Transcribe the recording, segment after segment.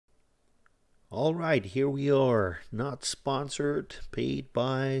All right, here we are. Not sponsored, paid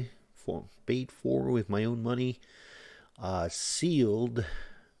for with my own money. Sealed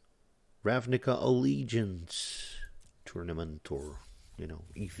Ravnica Allegiance tournament or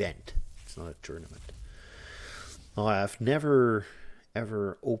event. It's not a tournament. I've never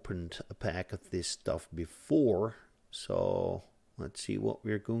ever opened a pack of this stuff before, so let's see what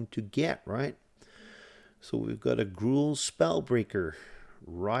we're going to get, right? So we've got a Gruul Spellbreaker,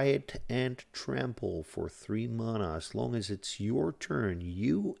 Riot and Trample for 3 mana. As long as it's your turn,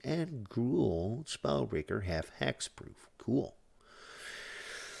 you and Gruul Spellbreaker have hexproof. Cool.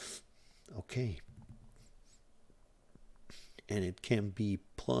 Okay. And it can be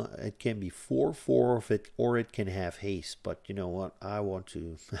 4/4 of it, or it can have haste. But you know what? I want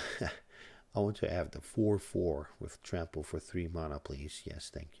to I want to have the 4/4 with trample for 3 mana, please.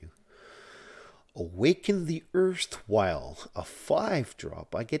 Yes, thank you. Awaken the Erstwhile, a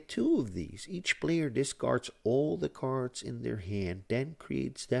 5-drop. I get 2 of these. Each player discards all the cards in their hand, then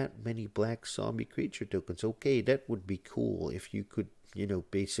creates that many black zombie creature tokens. Okay, that would be cool if you could,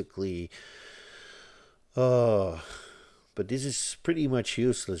 basically. But this is pretty much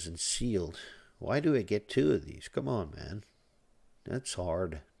useless and sealed. Why do I get 2 of these? Come on, man. That's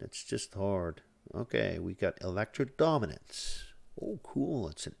hard. That's just hard. Okay, we got Electrodominace. Oh, cool.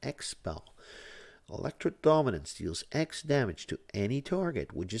 It's an X spell. Electrodominace deals X damage to any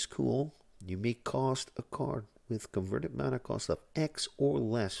target, which is cool. You may cast a card with converted mana cost of X or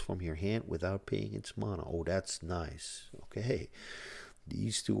less from your hand without paying its mana. Oh, that's nice. Okay.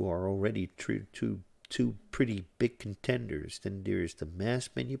 These two are already two pretty big contenders. Then there's the Mass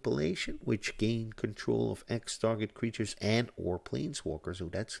Manipulation, which gain control of X target creatures and or planeswalkers. Oh,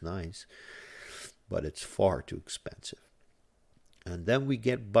 that's nice. But it's far too expensive. And then we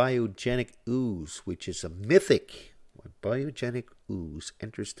get Biogenic Ooze, which is a mythic. When Biogenic Ooze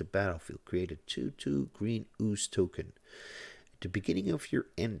enters the battlefield, create a 2/2 green ooze token. At the beginning of your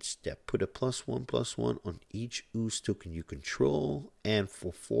end step, put a +1/+1 on each ooze token you control, and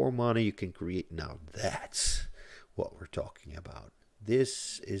for 4 mana you can create. Now that's what we're talking about.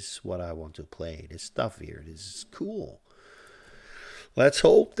 This is what I want to play. This stuff here, this is cool. Let's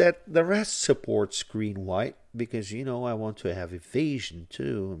hope that the rest supports green-white, because, I want to have evasion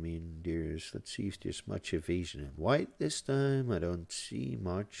too. I mean, let's see if there's much evasion in white this time. I don't see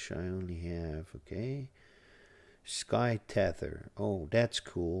much. I only have, okay. Sky Tether. Oh, that's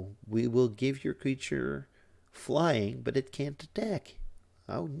cool. We will give your creature flying, but it can't attack.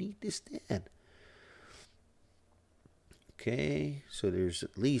 How neat is that? Okay, so there's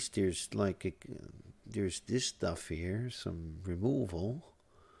this stuff here, some removal.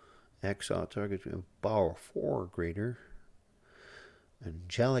 Exile target power 4 or greater.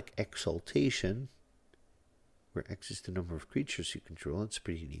 Angelic Exaltation, where X is the number of creatures you control. It's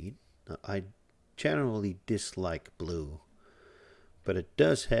pretty neat. Now, I generally dislike blue, but it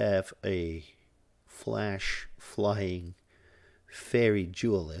does have a flash flying fairy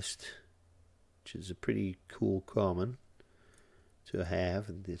duelist, which is a pretty cool common to have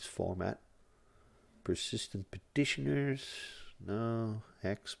in this format. Persistent Petitioners, no.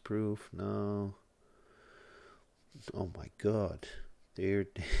 Hexproof, no. Oh my god, they're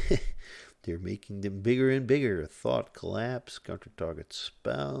making them bigger and bigger. Thought Collapse, counter target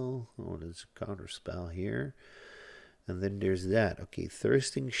spell. Oh, there's a counter spell here. And then there's that. Okay,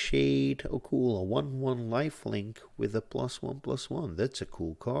 Thirsting Shade. Oh, cool. A 1/1 lifelink with a +1/+1. That's a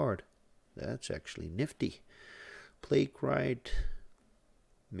cool card. That's actually nifty. Plague Rite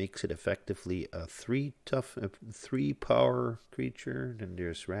makes it effectively a 3 power creature. Then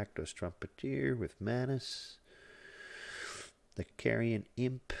there's Rakdos Trumpeter with Manus. The Carrion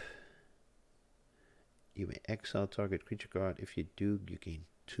Imp. You may exile target creature card. If you do, you gain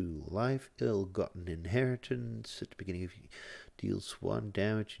 2 life. Ill-Gotten Inheritance. At the beginning, if you deals 1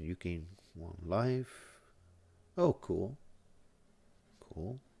 damage and you gain 1 life. Oh, cool.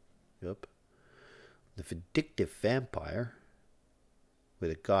 Cool. Yup. The Vindictive Vampire, with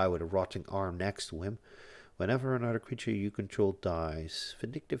a guy with a rotting arm next to him. Whenever another creature you control dies,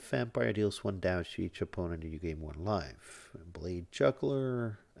 Vindictive Vampire deals 1 damage to each opponent and you gain 1 life. Blade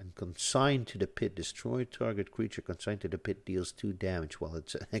Juggler and Consigned to the Pit. Destroy target creature consigned to the pit deals 2 damage. Well,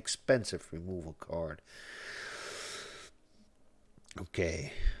 it's an expensive removal card.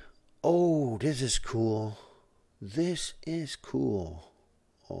 Okay. Oh, this is cool. This is cool.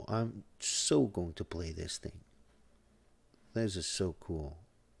 Oh, I'm so going to play this thing. This is so cool.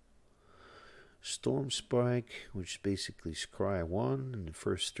 Storm Spike, which is basically scry 1 in the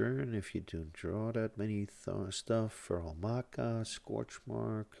first turn. If you don't draw that many stuff. Feral Maka, Scorch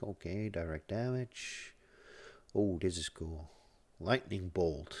Mark. Okay, direct damage. Oh, this is cool. Lightning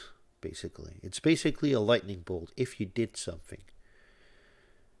Bolt. basically. It's basically a lightning bolt if you did something.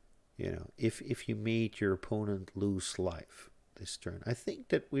 You know, if you made your opponent lose life this turn. I think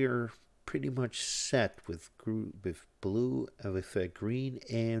that we're pretty much set with blue, with green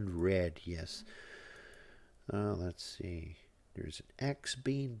and red, yes. Let's see. There's an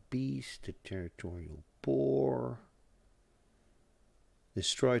X-Beam Beast, a Territorial Boar.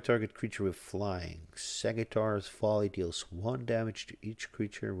 Destroy target creature with flying. Sagittarius Folly deals 1 damage to each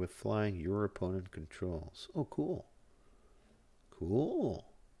creature with flying your opponent controls. Oh, cool. Cool.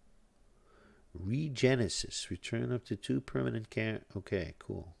 Regenesis. Return up to 2 permanent Okay,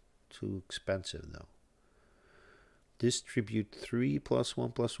 cool. Too expensive, though. Distribute 3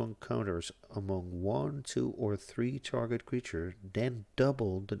 +1/+1 counters among 1, 2, or 3 target creature, then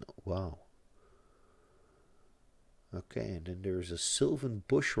double the... Wow. Okay, and then there's a Sylvan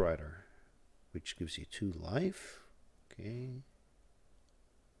Bushrider, which gives you 2 life. Okay.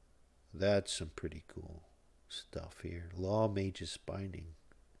 That's some pretty cool stuff here. Law Mage's Binding.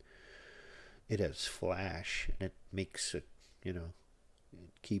 It has flash, and it makes it, you know,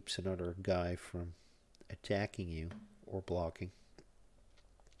 it keeps another guy from attacking you or blocking.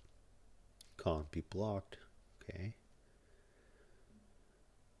 Can't be blocked. Okay.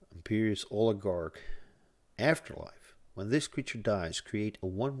 Imperious Oligarch. Afterlife. When this creature dies, create a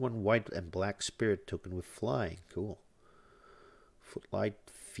 1/1 white and black spirit token with flying. Cool. Footlight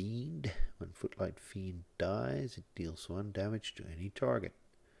Fiend. When Footlight Fiend dies, it deals 1 damage to any target.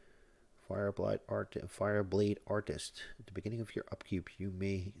 Fireblade Artist. At the beginning of your upkeep, you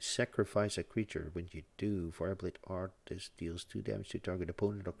may sacrifice a creature. When you do, Fireblade Artist deals 2 damage to target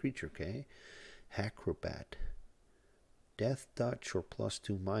opponent or creature. Okay. Acrobat. Death Touch or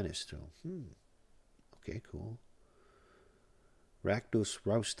 +2/-2. Okay, cool. Rakdos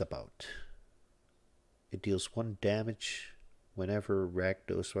Roustabout. It deals 1 damage whenever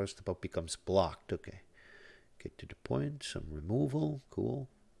Rakdos Roustabout becomes blocked. Okay. Get to the point. Some removal. Cool.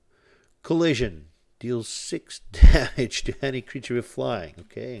 Collision. Deals 6 damage to any creature with flying.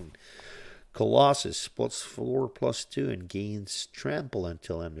 Okay. And Colossus. +4/+2 and gains trample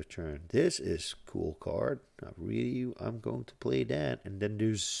until end of turn. This is a cool card. I'm going to play that. And then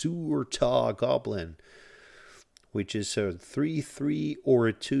there's Zurta Goblin, which is a 3/3 or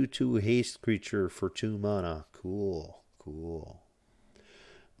a 2/2 haste creature for 2 mana. Cool. Cool.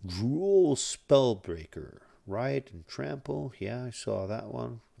 Gruul Spellbreaker. Riot and Trample. Yeah, I saw that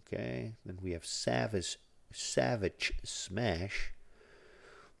one. Okay. Then we have Savage Smash,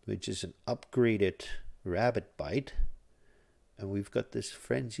 which is an upgraded Rabbit Bite. And we've got this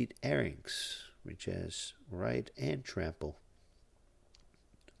Frenzied Errings, which has Riot and Trample.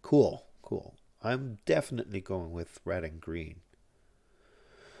 Cool. Cool. I'm definitely going with red and green.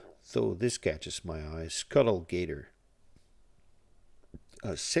 Though this catches my eye. Scuttle Gator.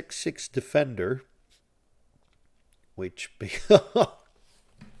 A 6/6 defender, which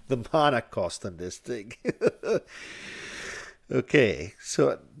the mana cost on this thing. Okay,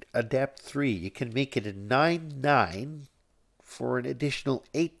 so adapt 3. You can make it a 9/9 for an additional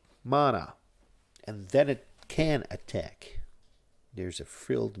 8 mana, and then it can attack. There's a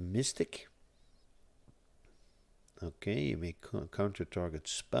Frilled Mystic. Okay, you may counter target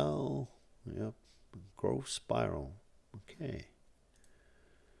spell. Yep. Growth Spiral. Okay.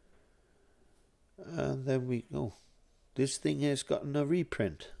 And then we go. This thing has gotten a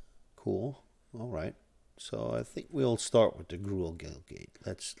reprint. Cool. All right. So I think we'll start with the Gruul Guildgate.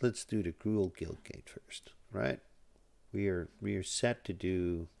 Let's do the Gruul Guildgate first, right? We are set to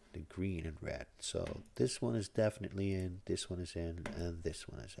do the green and red. So this one is definitely in. This one is in, and this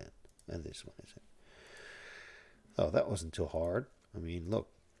one is in, and this one is in. Oh, that wasn't too hard. I mean, look,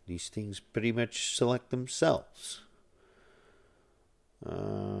 these things pretty much select themselves.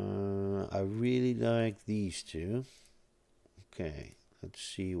 I really like these two. Okay, let's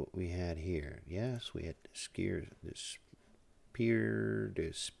see what we had here. Yes, we had the Spear, the Spear.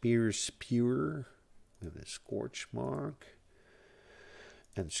 We have the Scorch Mark.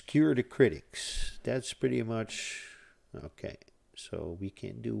 And Skewer the Critics. That's pretty much... Okay, so we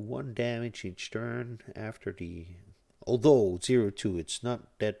can do 1 damage each turn after the... Although 0/2, it's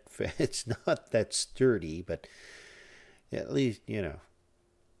not that sturdy, but at least, you know,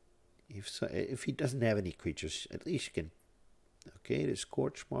 if he doesn't have any creatures, at least you can... Okay, the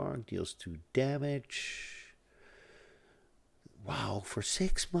Scorch Mark deals 2 damage. Wow, for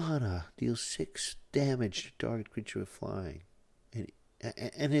 6 mana, deals 6 damage to target creature with flying.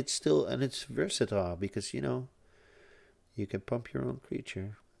 And it's versatile because, you know, you can pump your own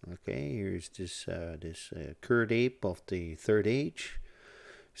creature. Okay, here's this Curd Ape of the Third Age.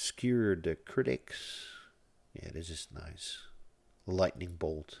 Skewer the Critics. Yeah, this is nice. Lightning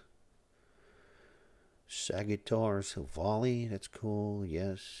Bolt. Sagittar's volley, that's cool,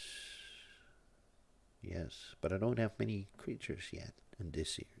 yes. Yes, but I don't have many creatures yet in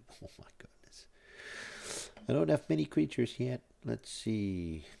this year. Oh my goodness. I don't have many creatures yet. Let's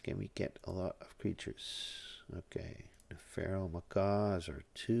see. Can we get a lot of creatures? Okay. The Feral Macaws are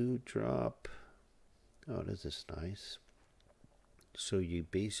 2-drop. Oh, this is nice. So you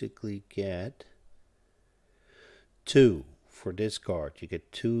basically get 2 for this card. You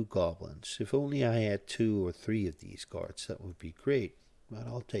get 2 goblins. If only I had 2 or 3 of these cards, that would be great. But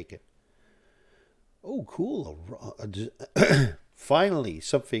I'll take it. Oh, cool. Finally,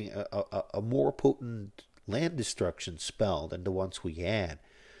 something, a more potent land destruction spell than the ones we had.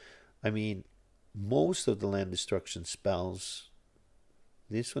 I mean, most of the land destruction spells,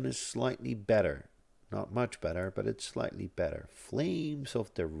 this one is slightly better. Not much better, but it's slightly better. Flames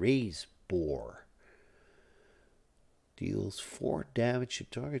of the Raise Boar. Deals 4 damage to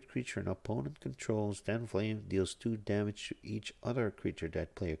target creature an opponent controls. Then flame deals 2 damage to each other creature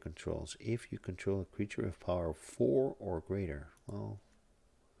that player controls. If you control a creature of power 4 or greater. Well,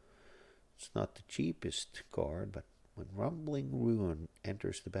 it's not the cheapest card, but when Rumbling Ruin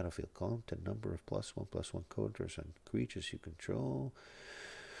enters the battlefield, count the number of +1/+1 counters on creatures you control.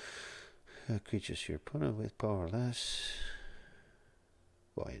 Creatures your opponent with power less.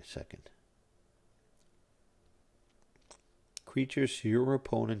 Wait a second. Creatures your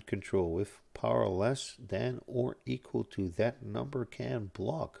opponent control with power less than or equal to that number can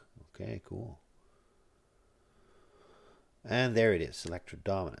block. Okay, cool. And there it is,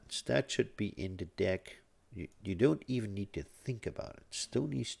 Electrodominace. That should be in the deck. You don't even need to think about it.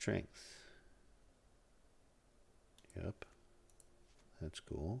 Stony Strength. Yep. That's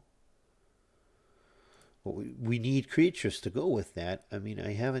cool. Well, we need creatures to go with that. I mean,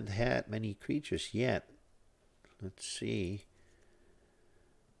 I haven't had many creatures yet. Let's see.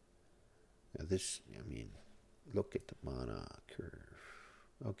 Now this, I mean, look at the mana curve.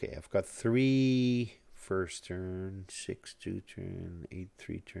 Okay, I've got 3 first turn, 6 2 turn, 8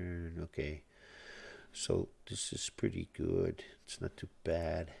 3 turn. Okay, so this is pretty good. It's not too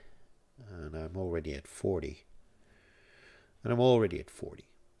bad. And I'm already at 40.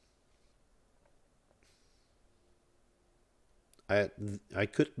 I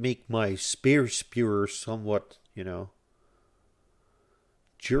could make my Spear Spewer somewhat, you know,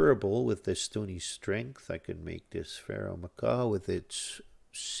 durable with the Stony Strength. I could make this Feral Macaw with its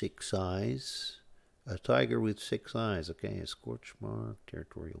 6 eyes. A tiger with 6 eyes. Okay, a Scorch Mark,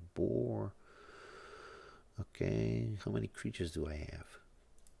 Territorial Boar. Okay, how many creatures do I have?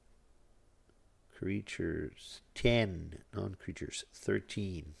 Creatures 10, non-creatures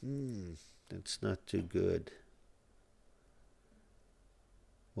 13. That's not too good.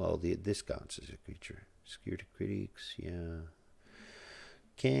 Well, this counts as a creature. Skewer to critics, yeah.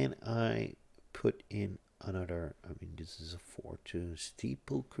 Can I put in another? I mean, this is a 4/2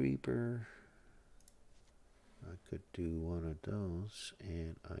 Steeple Creeper. I could do one of those,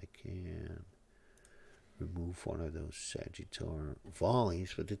 and I can remove one of those Sagittar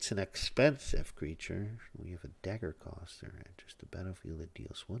volleys, but it's an expensive creature. We have a Dagger Caster. Enters the battlefield. It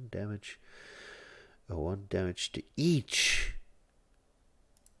deals 1 damage. 1 damage to each.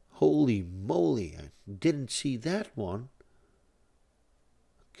 Holy moly, I didn't see that one.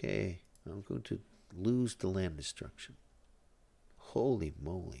 Okay, I'm going to lose the land destruction. Holy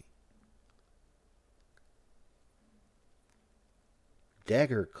moly.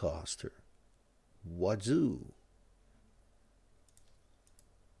 Dagger Caster. Wazoo.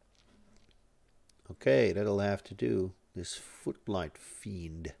 Okay, that'll have to do. This Footlight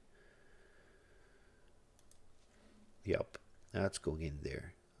Fiend. Yep, that's going in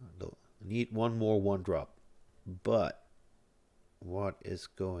there. I need one more 1-drop. But what is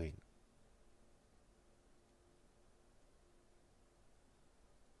going?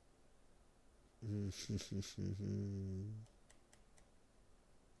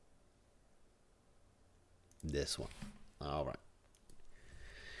 This one. All right.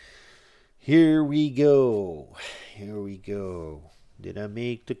 Here we go. Here we go. Did I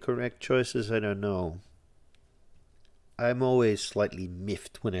make the correct choices? I don't know. I'm always slightly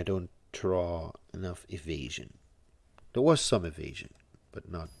miffed when I don't draw enough evasion. There was some evasion, but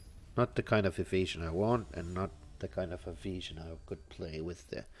not the kind of evasion I want, and not the kind of evasion I could play with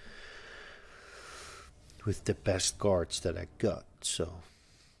the best cards that I got. So,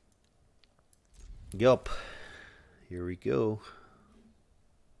 yup, here we go.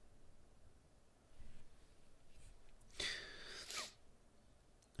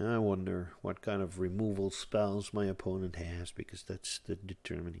 I wonder what kind of removal spells my opponent has, because that's the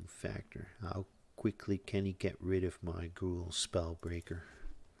determining factor. How quickly can he get rid of my Gruul Spellbreaker?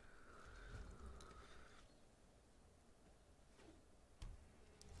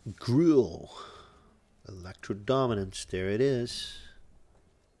 Gruul. Electrodominace, there it is.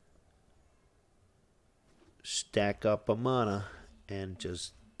 Stack up a mana and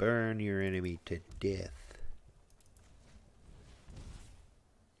just burn your enemy to death.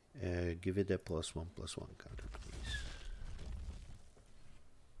 Give it a +1/+1 counter, please.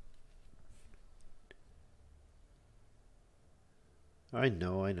 I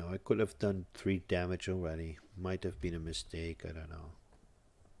know. I could have done 3 damage already. Might have been a mistake, I don't know.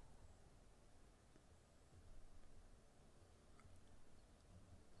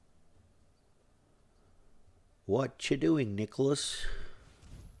 What you doing, Nicholas?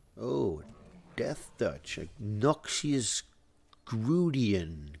 Oh, Death Touch. A Noxious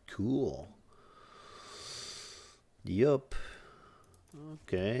Grudian. Cool. Yup.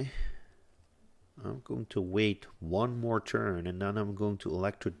 Okay. I'm going to wait 1 more turn, and then I'm going to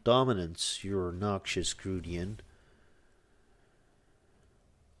Electrodominace your Noxious Grudian.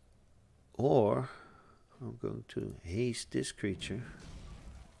 Or I'm going to haste this creature,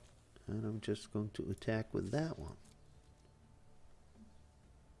 and I'm just going to attack with that one.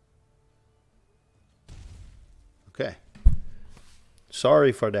 Okay.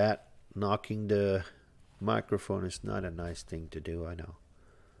 Sorry for that. Knocking the microphone is not a nice thing to do, I know.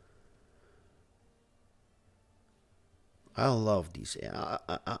 I love these. I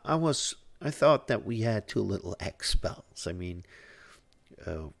thought that we had 2 little X spells. I mean,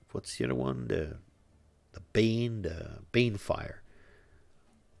 what's the other one? The Bane Fire.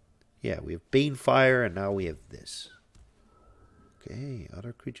 Yeah, we have Bane Fire, and now we have this. Okay,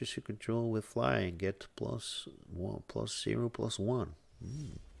 other creatures you control with flying get +0/+1.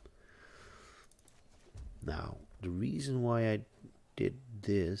 Now, the reason why I did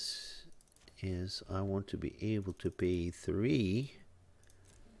this is I want to be able to pay 3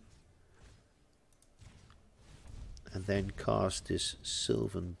 and then cast this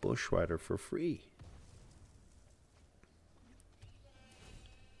Sylvan Bushrider for free.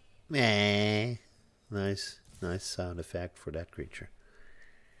 Meh. Nice sound effect for that creature.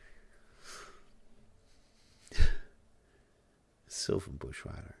 Sylvan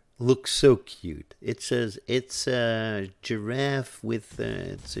Bushrider. Looks so cute. It says it's a giraffe with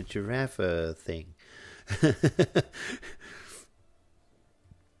it's a giraffe thing.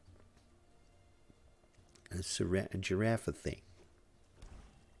 It's a giraffe thing.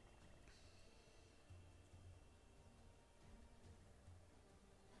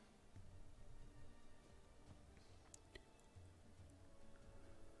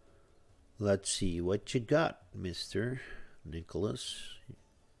 Let's see what you got, Mr. Nicholas.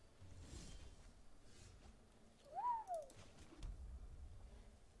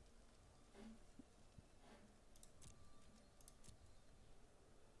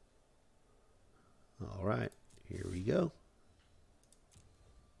 All right, here we go.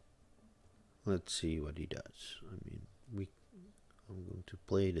 Let's see what he does. I mean, I'm going to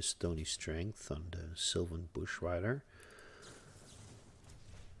play the Stony Strength on the Sylvan Bushrider.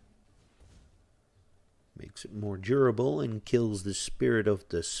 Makes it more durable and kills the Spirit of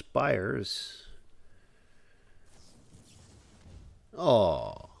the Spires.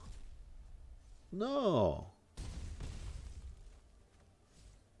 Oh. No.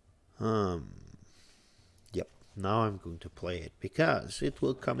 Yep. Now I'm going to play it because it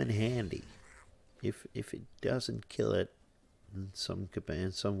will come in handy. If it doesn't kill it in some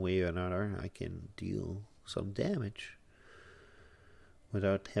way or another, I can deal some damage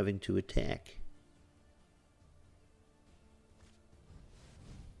without having to attack.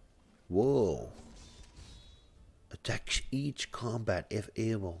 Whoa. Attacks each combat if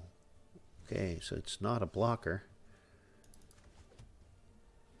able. Okay, so it's not a blocker.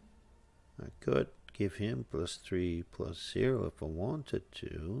 I could give him +3/+0 if I wanted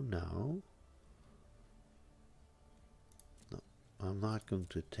to. No. No, I'm not going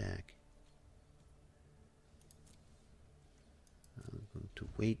to attack. I'm going to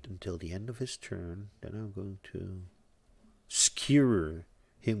wait until the end of his turn. Then I'm going to skewer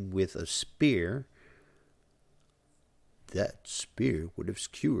him with a spear. That spear would have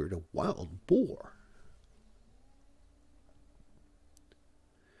skewered a wild boar.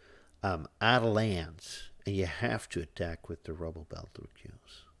 Add lands, and you have to attack with the Rubble Belter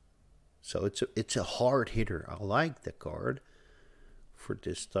Ooze. So it's a hard hitter. I like the card for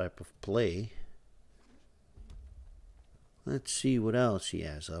this type of play. Let's see what else he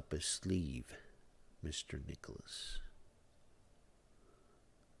has up his sleeve, Mr. Nicholas.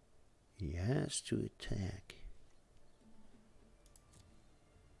 He has to attack.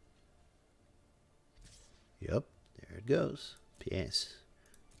 Yep, there it goes. PS.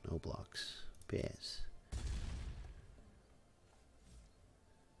 No blocks. PS.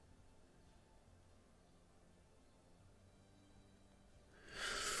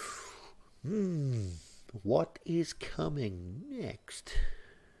 What is coming next?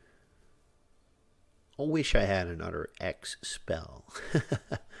 I wish I had another X spell.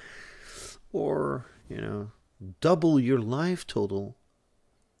 Or, you know, double your life total.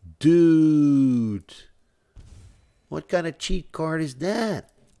 Dude! What kind of cheat card is that?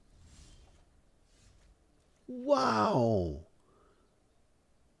 Wow!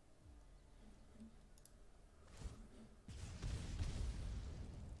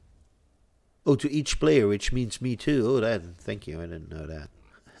 Oh, to each player, which means me too. Oh, that. Thank you. I didn't know that.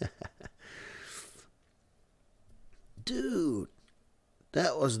 Dude,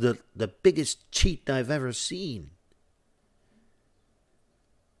 that was the biggest cheat I've ever seen.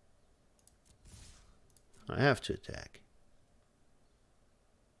 I have to attack.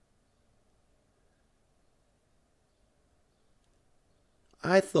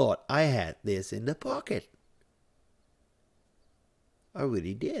 I thought I had this in the pocket. I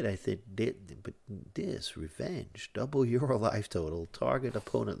really did. I said, but this, revenge. Double your life total. Target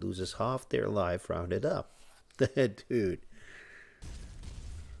opponent loses half their life, rounded up. Dude.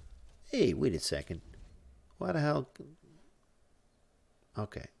 Hey, wait a second. What the hell?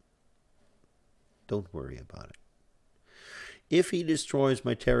 Okay. Don't worry about it. If he destroys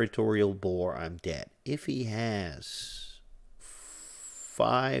my territorial boar, I'm dead. If he has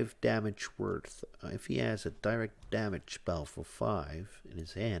 5 damage worth, if he has a direct damage spell for 5 in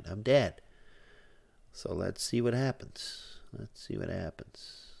his hand, I'm dead. So let's see what happens. Let's see what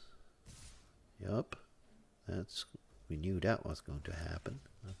happens. Yup. We knew that was going to happen.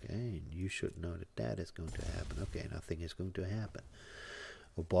 Okay, and you should know that that is going to happen. Okay, nothing is going to happen.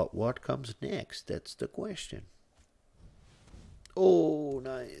 But what comes next? That's the question. Oh,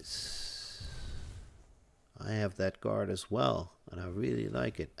 nice. I have that card as well, and I really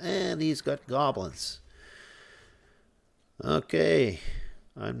like it. And he's got goblins. Okay,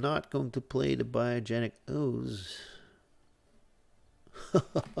 I'm not going to play the Biogenic Ooze.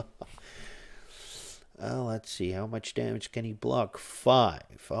 Well, let's see. How much damage can he block? 5.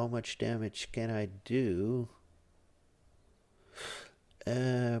 How much damage can I do?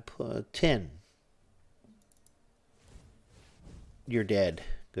 10. You're dead.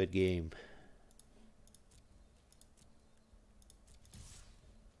 Good game.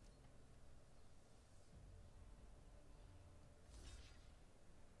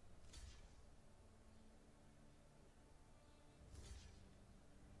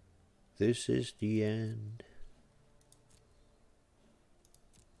 This is the end.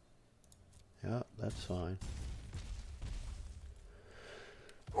 Yeah, that's fine.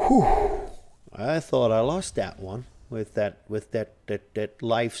 Whew. I thought I lost that one with that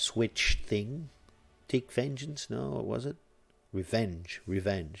life switch thing. Take vengeance? No, what was it? Revenge.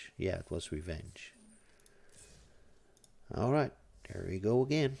 Revenge. Yeah, it was revenge. All right, there we go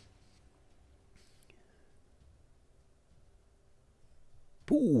again.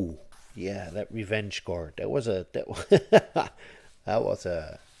 Ooh. Yeah, that revenge card. That was a that was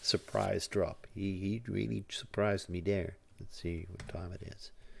a surprise drop. He really surprised me there. Let's see what time it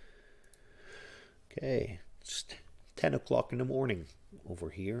is. Okay, it's 10 o'clock in the morning over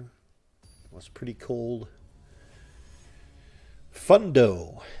here. It was pretty cold.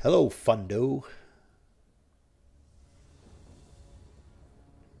 Fundo. Hello, Fundo.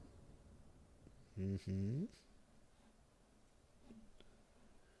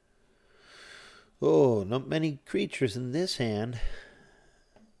 Oh, not many creatures in this hand.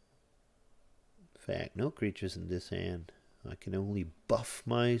 In fact, no creatures in this hand. I can only buff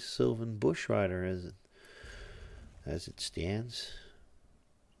my Sylvan Bushrider as it stands.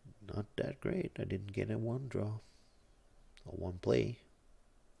 Not that great. I didn't get a 1 draw. A 1 play.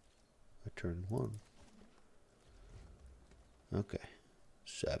 I turned 1. Okay.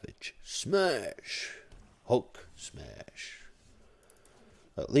 Savage Smash. Hulk Smash.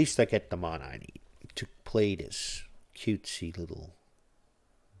 At least I get the mana I need to play this cutesy little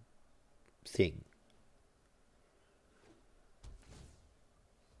thing.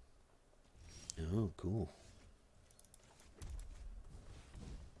 Oh, cool.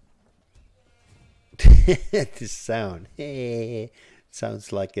 This sound. Hey,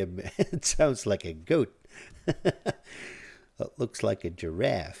 sounds like a it sounds like a goat. It looks like a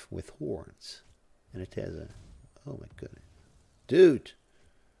giraffe with horns. And it has a oh my goodness. Dude.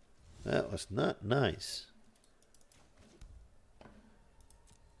 That was not nice.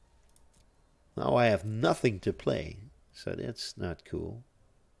 Now I have nothing to play, so that's not cool.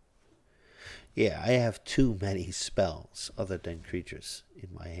 Yeah, I have too many spells other than creatures in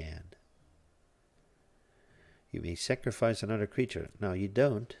my hand. You may sacrifice another creature. Now you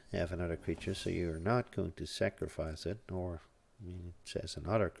don't have another creature, so you're not going to sacrifice it. Or, I mean, it says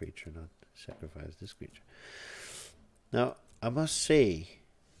another creature, not Sacrifice this creature. Now, I must say,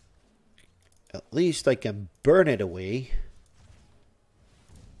 at least I can burn it away.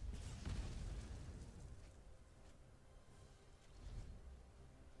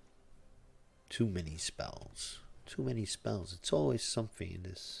 Too many spells. Too many spells. It's always something in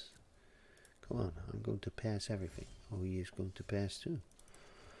this. Come on, I'm going to pass everything. Oh, he is going to pass too.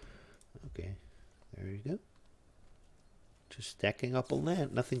 Okay, there you go. Just stacking up a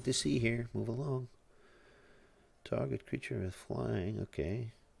land. Nothing to see here. Move along. Target creature with flying.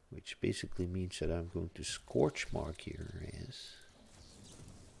 Okay. Which basically means that I'm going to Scorch Mark here. Yes.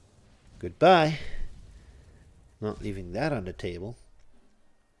 Goodbye. Not leaving that on the table.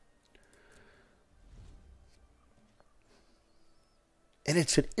 And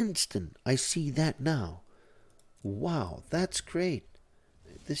it's an instant. I see that now. Wow, that's great.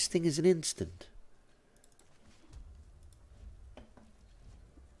 This thing is an instant.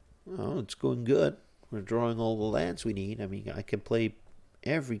 Oh, it's going good. We're drawing all the lands we need. I mean, I can play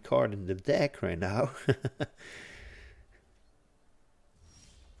every card in the deck right now.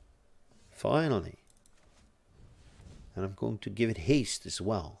 Finally. And I'm going to give it haste as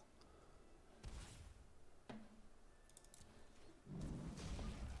well.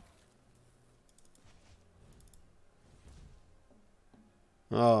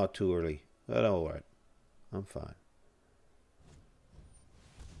 Oh, too early. But alright. I'm fine.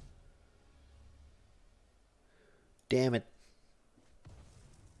 Damn it.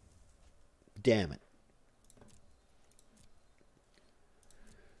 Damn it.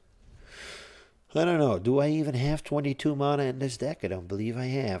 I don't know. Do I even have 22 mana in this deck? I don't believe I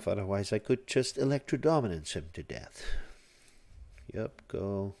have. Otherwise, I could just Electrodominace him to death. Yep,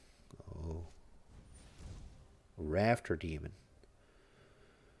 go. Go. Rafter Demon.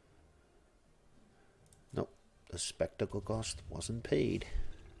 Nope. The spectacle cost wasn't paid.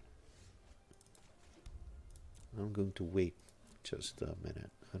 I'm going to wait just a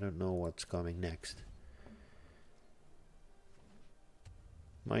minute. I don't know what's coming next.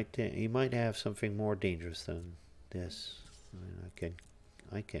 He might have something more dangerous than this. I mean,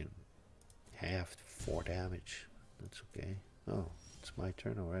 I can have 4 damage. That's okay. Oh, it's my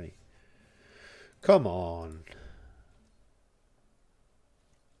turn already. Come on.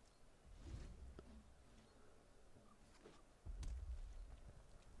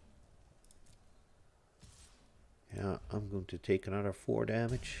 Yeah, I'm going to take another 4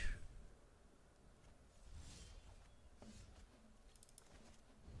 damage.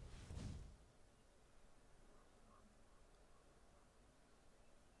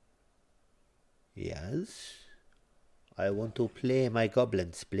 Yes. I want to play my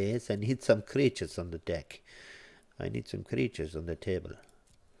goblins, please. I need some creatures on the deck. I need some creatures on the table.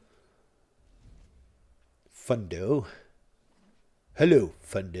 Fundo. Hello,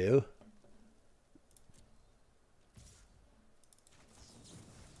 Fundo.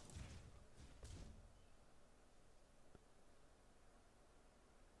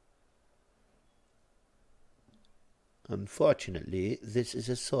 Unfortunately, this is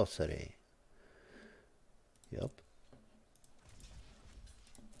a sorcery. Yep.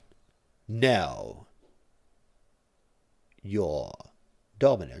 Now, your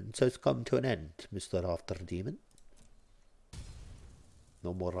dominance has come to an end, Mr. After Demon.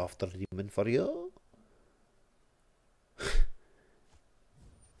 No more After Demon for you?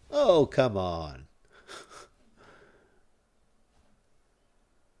 Oh, come on.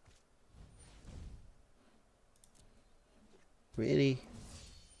 Really?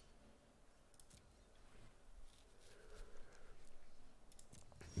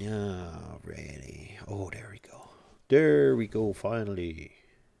 Yeah, really. Oh, there we go. There we go, finally.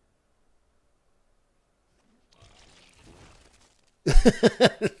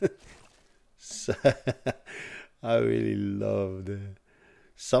 So, I really love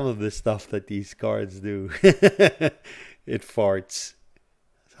some of the stuff that these cards do. It farts.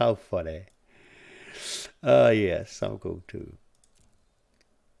 How funny. Yes, I'm going to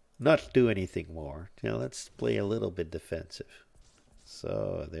not do anything more. Now let's play a little bit defensive.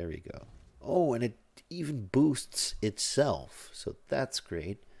 So there we go. Oh, and it even boosts itself. So that's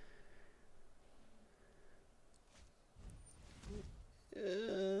great.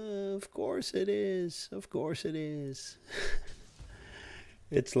 Of course it is. Of course it is.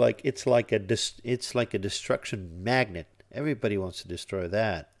 It's like a destruction magnet. Everybody wants to destroy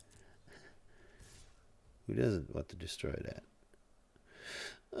that. Who doesn't want to destroy that?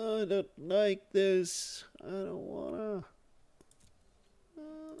 I don't like this. I don't wanna.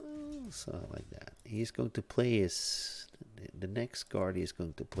 Something like that. He's going to play his. The next card he's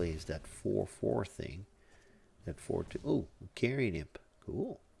going to play is that 4/4 thing. That 4/2. Oh, carrying imp.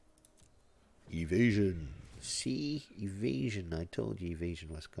 Cool. Evasion. See? Evasion. I told you evasion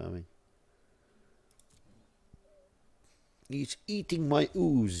was coming. He's eating my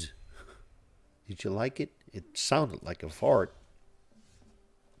ooze. Did you like it? It sounded like a fart.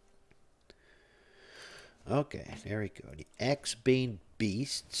 Okay, there we go. The X-Bane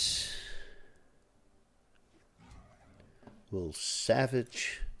Beasts will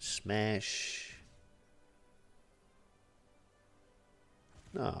savage, smash.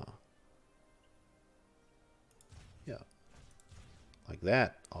 No. Yeah. Like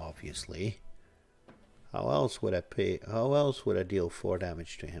that, obviously. How else would I pay? How else would I deal 4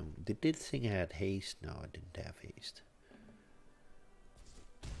 damage to him? Did this thing have haste? No, it didn't have haste.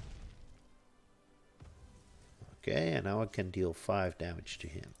 Okay, and now I can deal 5 damage to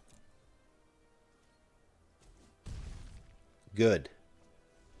him. Good.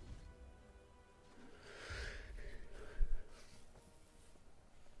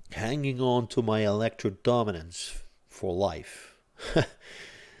 Hanging on to my Electrodominace for life.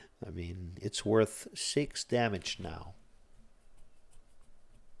 I mean, it's worth 6 damage now.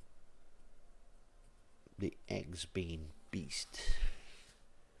 The X-Bane Beast.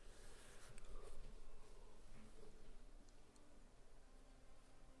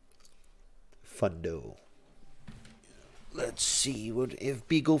 Fundo. Let's see what if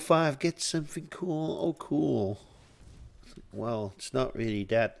Beagle 5 gets something cool. Oh, cool. Well, it's not really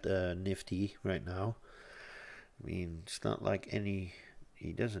that nifty right now. I mean, it's not like any.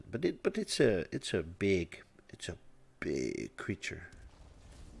 He doesn't, but it's a big creature.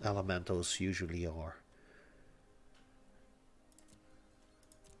 Elementals usually are.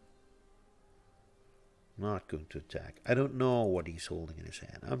 Not going to attack. I don't know what he's holding in his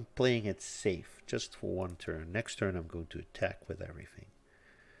hand. I'm playing it safe, just for 1 turn. Next turn I'm going to attack with everything.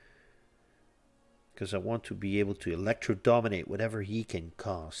 Because I want to be able to Electrodominate whatever he can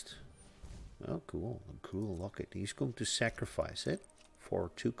cast. Oh, cool. A Gruul Locket. He's going to sacrifice it for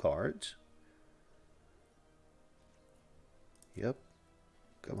 2 cards. Yep.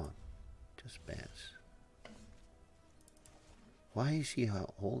 Come on. Just pass. Why is he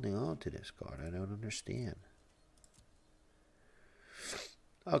holding on to this card? I don't understand.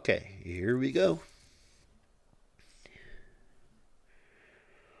 Okay, here we go.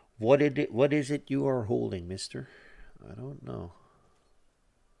 What is it you are holding, mister? I don't know.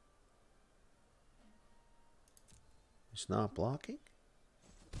 It's not blocking?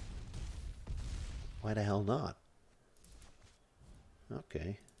 Why the hell not?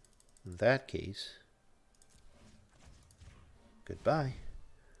 Okay. In that case, goodbye,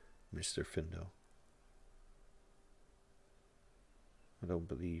 Mr. Findo. I don't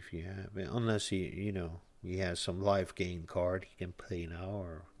believe you have it. Unless he has some life gain card he can play now.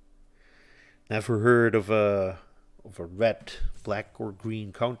 Or never heard of a red, black, or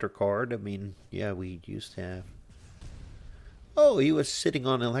green counter card. I mean, yeah, we used to have. Oh, he was sitting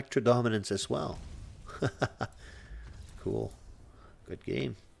on Electrodominace as well. Cool. Good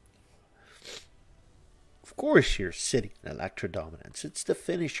game. Of course you're sitting in Electrodominace. It's the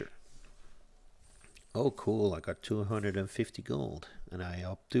finisher. Oh, cool. I got 250 gold. And I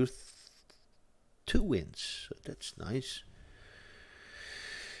up to 2 wins. So that's nice.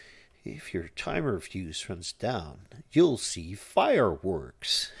 If your timer views runs down, you'll see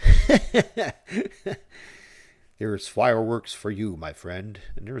fireworks. There's fireworks for you, my friend.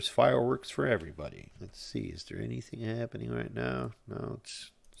 And there's fireworks for everybody. Let's see. Is there anything happening right now? No,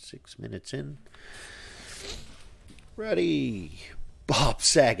 it's 6 minutes in. Ready. Bob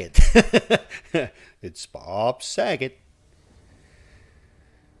Saget. It's Bob Saget.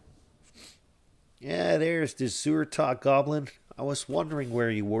 Yeah, there's the Zurtok Goblin. I was wondering where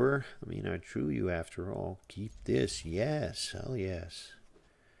you were. I mean, I drew you after all. Keep this. Yes. Hell yes.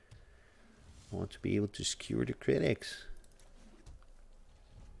 I want to be able to skewer the critics.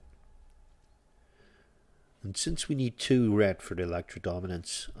 And since we need 2 red for the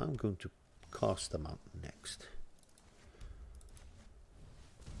Electrodominace, I'm going to cast them out next.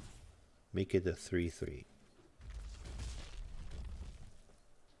 Make it a 3/3.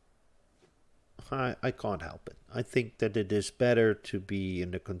 I can't help it. I think that it is better to be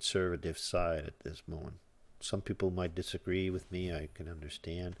in the conservative side at this moment. Some people might disagree with me. I can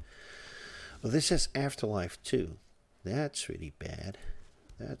understand. Well, this has Afterlife too. That's really bad.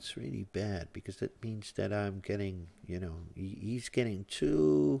 That's really bad because that means that I'm getting, he's getting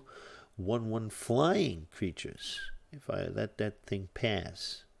 2 1/1 flying creatures if I let that thing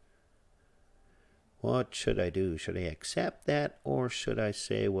pass. What should I do? Should I accept that, or should I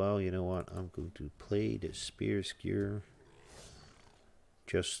say, well, you know what, I'm going to play the Spear Skewer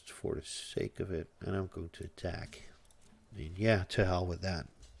just for the sake of it, and I'm going to attack. I mean, yeah, to hell with that.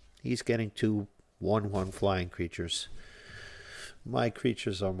 He's getting two 1/1 flying creatures. My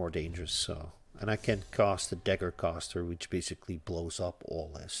creatures are more dangerous, so. And I can cast a Dagger Caster, which basically blows up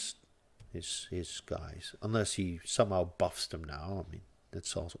all his guys. Unless he somehow buffs them now. I mean,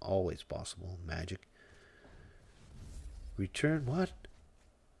 that's also always possible in Magic. Return what?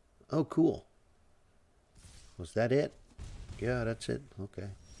 Oh, cool. Was that it? Yeah, that's it. Okay,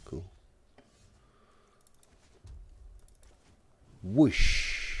 cool.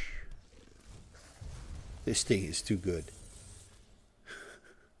 Whoosh. This thing is too good.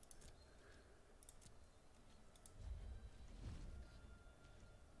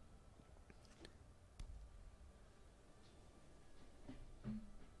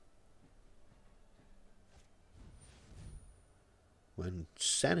 When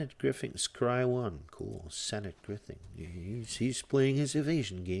Senate Griffin, Scry 1, cool. Senate Griffin, he's playing his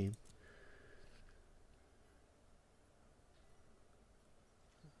evasion game.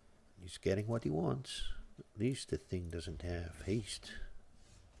 He's getting what he wants. At least the thing doesn't have haste.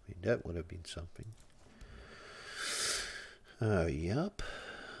 I mean, that would have been something. Yup.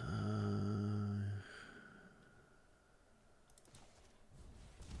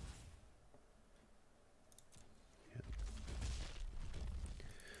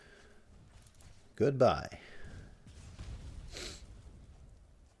 Goodbye.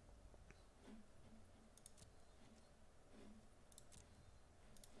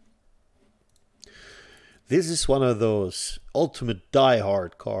 This is one of those ultimate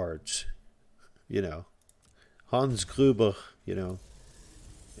die-hard cards. You know, Hans Gruber, you know,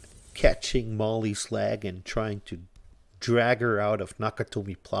 catching Molly Slag and trying to drag her out of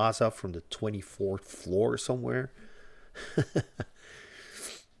Nakatomi Plaza from the 24th floor somewhere.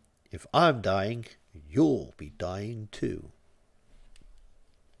 If I'm dying, you'll be dying too.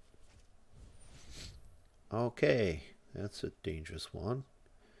 Okay, that's a dangerous one.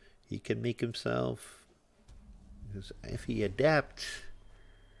 He can make himself, if he adapts,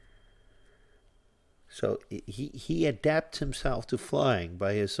 so he adapts himself to flying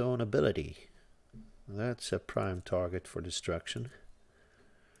by his own ability. That's a prime target for destruction.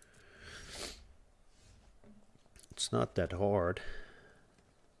 It's not that hard.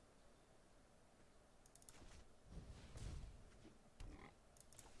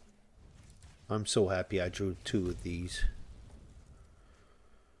 I'm so happy I drew two of these.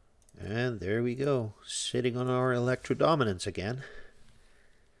 And there we go, sitting on our Electrodominace again.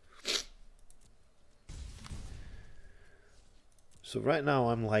 So right now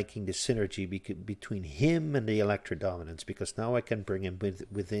I'm liking the synergy between him and the Electrodominace, because now I can bring him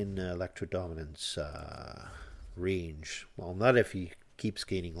within Electrodominace range. Well, not if he keeps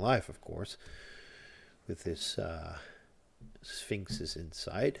gaining life, of course, with his Sphinxes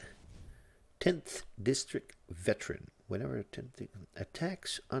inside. 10th District Veteran. Whenever a 10th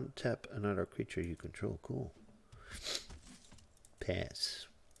attacks, untap another creature you control. Cool. Pass.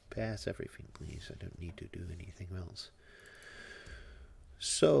 Pass everything, please. I don't need to do anything else.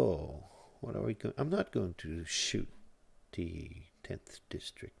 So, what are we going? I'm not going to shoot the 10th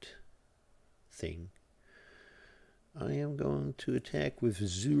District thing. I am going to attack with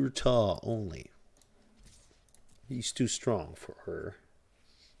Zurta only. He's too strong for her.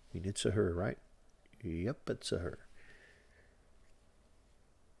 I mean, it's a her, right? Yep, it's a her.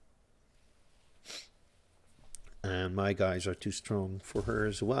 And my guys are too strong for her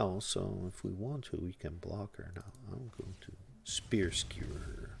as well, so if we want to, we can block her. Now, I'm going to Spear Skewer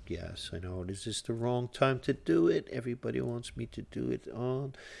her. Yes, I know this is the wrong time to do it. Everybody wants me to do it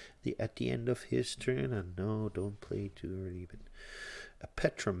at the end of his turn. And no, don't play too early. But a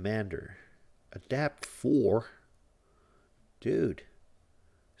Petramander. Adapt 4. Dude.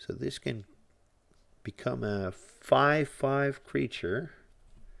 So this can become a 5/5 creature.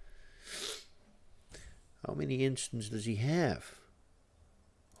 How many instants does he have?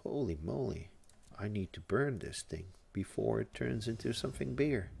 Holy moly. I need to burn this thing before it turns into something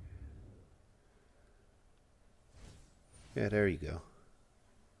bigger. Yeah, there you go.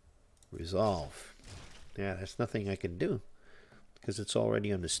 Resolve. Yeah, there's nothing I can do because it's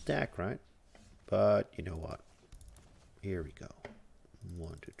already on the stack, right? But you know what? Here we go.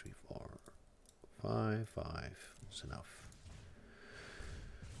 1, 2, 3, 4, 5, 5. That's enough.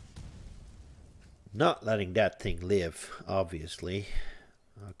 Not letting that thing live, obviously.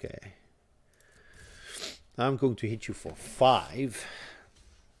 Okay. I'm going to hit you for 5.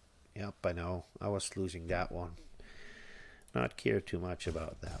 Yep, I know. I was losing that one. Not care too much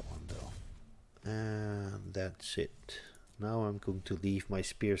about that one, though. And that's it. Now I'm going to leave my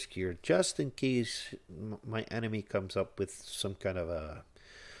Spear Skewer just in case my enemy comes up with some kind of a,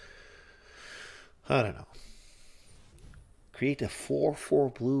 I don't know, Create a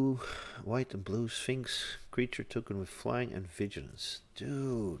 4/4 blue, white and blue Sphinx creature token with flying and vigilance.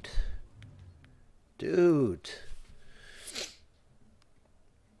 Dude. Dude.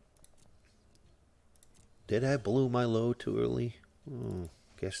 Did I blow my load too early? Oh,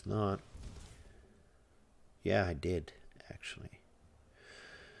 guess not. Yeah, I did, actually.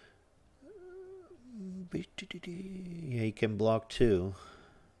 Yeah, he can block 2.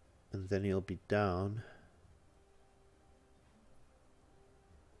 And then he'll be down.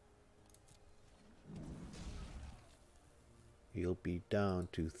 He'll be down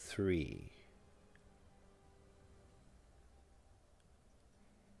to 3.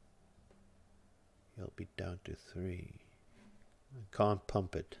 He'll be down to 3. I can't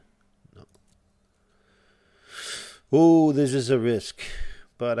pump it. No. Oh, this is a risk.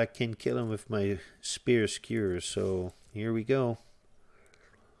 But I can kill him with my spear skewer. So here we go.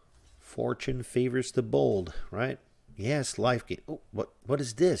 Fortune favors the bold, right? Yes, life gain. Oh, what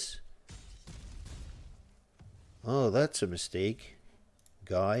is this? Oh, that's a mistake,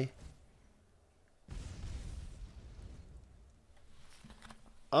 guy.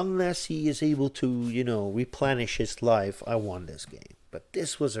 Unless he is able to, you know, replenish his life, I won this game. But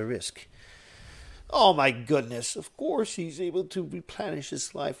this was a risk. Oh my goodness, of course he's able to replenish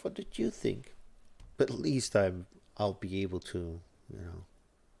his life. What did you think? But at least I'll be able to, you know.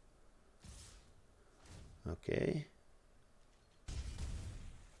 Okay.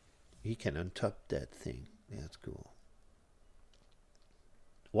 He can untap that thing. That's cool.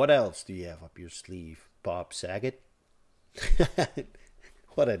 What else do you have up your sleeve, Bob Saget?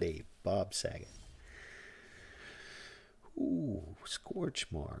 What a name, Bob Saget. Ooh, Scorch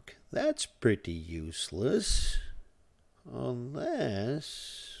Mark. That's pretty useless.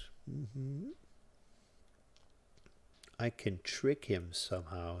 Unless... I can trick him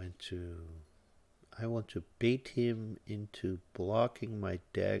somehow into... I want to bait him into blocking my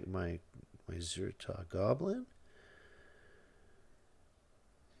Zerta Goblin.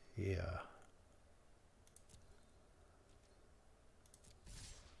 Yeah.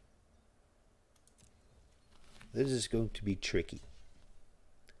 This is going to be tricky.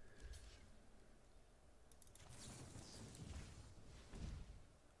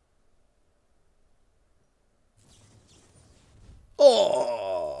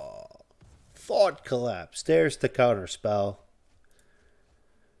 Oh! Thought collapse. There's the counter spell.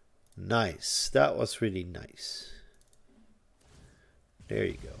 Nice. That was really nice. There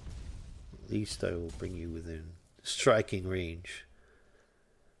you go. At least I will bring you within striking range.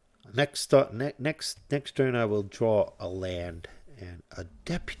 Next turn I will draw a land and a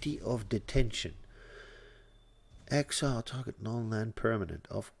Deputy of Detention. Exile target non-land permanent.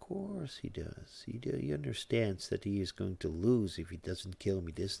 Of course he does. He understands that he is going to lose if he doesn't kill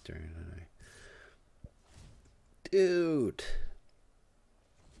me this turn. Dude.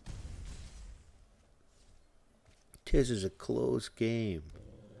 This is a close game.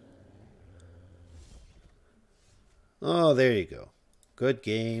 Oh, there you go. Good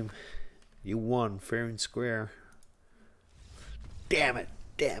game. You won fair and square. Damn it.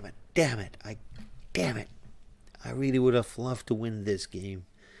 Damn it. Damn it. Damn it. I really would have loved to win this game.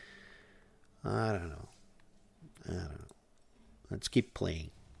 I don't know. Let's keep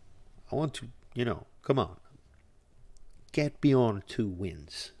playing. I want to, you know, come on. Get beyond 2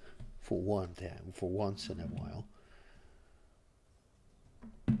 wins for one time, for once in a while.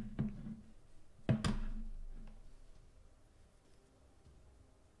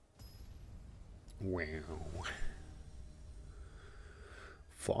 Wow.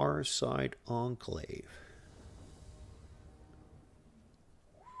 Far Side Enclave.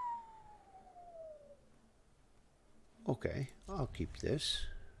 Okay, I'll keep this.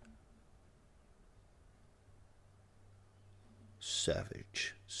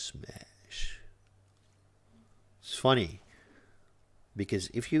 Savage Smash. It's funny because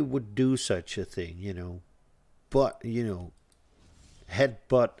if you would do such a thing, you know, but, you know,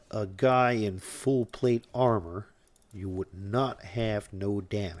 headbutt a guy in full plate armor, you would not have no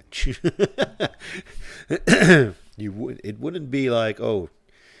damage. It wouldn't be like, oh,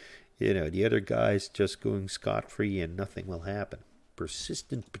 you know, the other guy's just going scot-free and nothing will happen.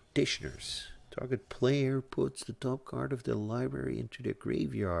 Persistent Petitioners. Target player puts the top card of the library into their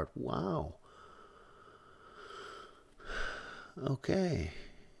graveyard. Wow. Okay.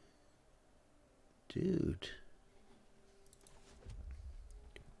 Dude.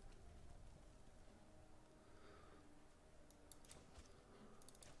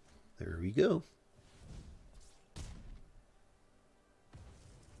 There we go.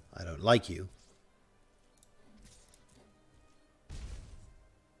 I don't like you.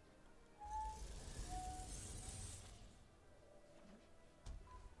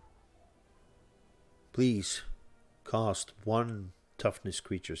 Please, cost 1 toughness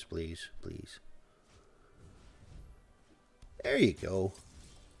creatures, please. Please. There you go.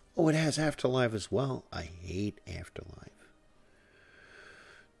 Oh, it has Afterlife as well. I hate Afterlife.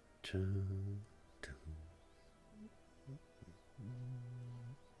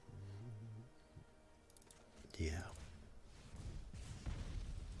 Yeah.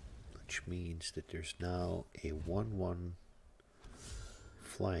 Which means that there's now a 1/1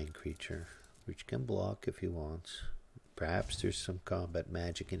 flying creature, which can block if he wants. Perhaps there's some combat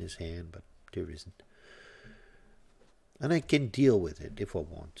magic in his hand, but there isn't. And I can deal with it if I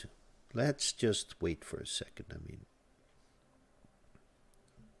want to. Let's just wait for a second. I mean,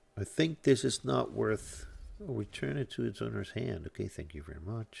 I think this is not worth... Oh, return it to its owner's hand. Okay, thank you very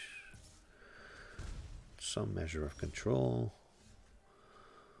much. Some measure of control.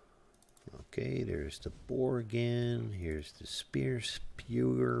 Okay, there's the boar again. Here's the spear.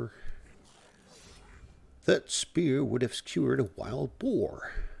 That spear would have skewered a wild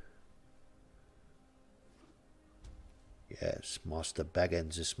boar. Yes, Master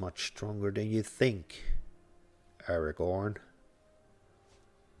Baggins is much stronger than you think, Aragorn.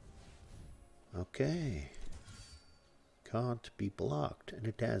 Okay. Can't be blocked, and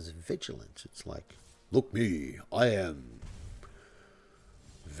it has vigilance. It's like, look me, I am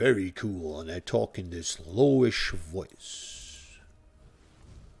very cool, and I talk in this lowish voice.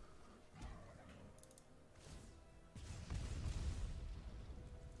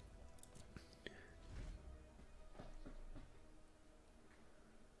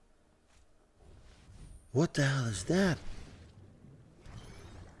 What the hell is that?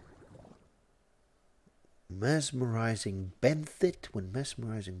 Mesmerizing Benthit. When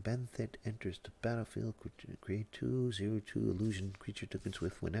Mesmerizing Benthit enters the battlefield, create 2/0/2 illusion creature tokens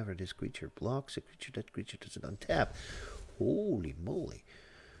with whenever this creature blocks a creature, that creature doesn't untap. Holy moly.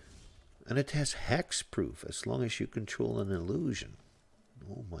 And it has hexproof as long as you control an illusion.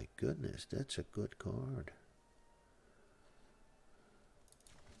 Oh my goodness, that's a good card.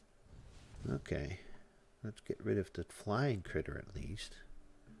 Okay. Let's get rid of that flying critter at least.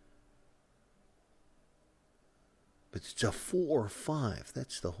 But it's a 4/5.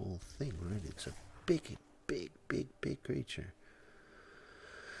 That's the whole thing, right? It's a big creature.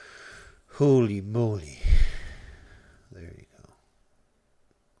 Holy moly. There you go.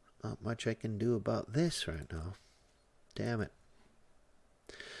 Not much I can do about this right now. Damn it.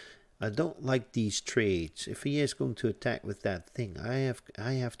 I don't like these trades. If he is going to attack with that thing, I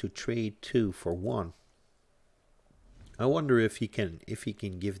have to trade 2 for 1. I wonder if he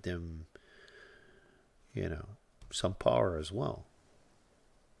can give them, you know, some power as well.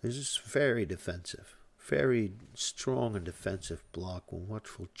 This is very defensive. Very strong and defensive block. When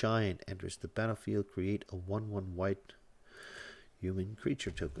Watchful Giant enters the battlefield, create a 1/1 white human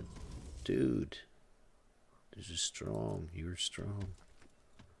creature token. Dude, this is strong. You're strong.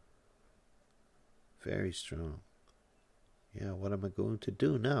 Very strong. Yeah, what am I going to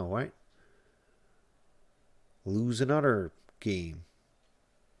do now, right? Lose another game.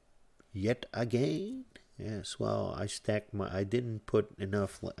 Yet again? Yes, well, I stacked my... I didn't put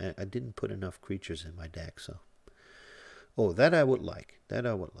enough creatures in my deck, so... Oh, that I would like. That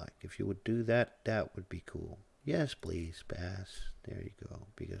I would like. If you would do that, that would be cool. Yes, please, pass. There you go.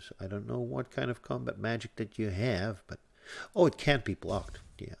 Because I don't know what kind of combat magic that you have, but... Oh, it can't be blocked.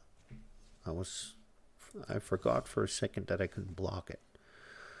 Yeah. I forgot for a second that I couldn't block it.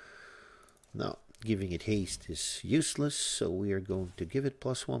 No, giving it haste is useless, so we are going to give it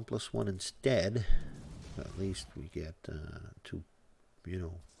 +1/+1 instead. At least we get to, you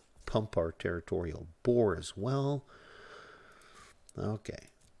know, pump our territorial boar as well. Okay,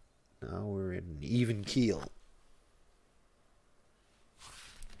 now we're in an even keel.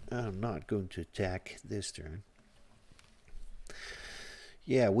 I'm not going to attack this turn.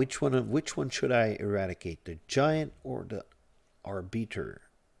 Yeah, which one should I eradicate? The giant or the arbiter?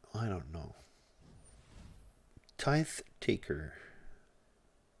 I don't know. Tithe Taker.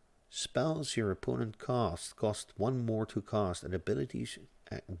 Spells your opponent cost 1 more to cast, and abilities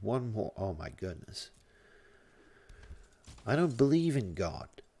at 1 more. Oh my goodness. I don't believe in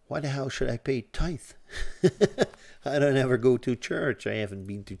God. Why the hell should I pay tithe? I don't ever go to church. I haven't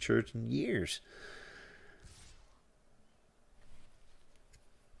been to church in years.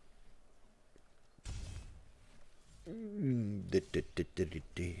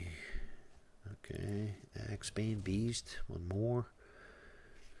 Okay, Axebane Beast, 1 more.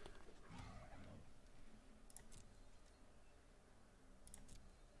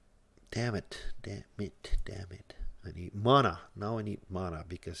 Damn it. I need mana. Now I need mana,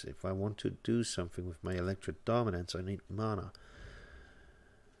 because if I want to do something with my Electrodominace, I need mana.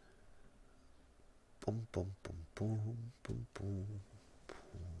 Boom, boom, boom, boom, boom, boom.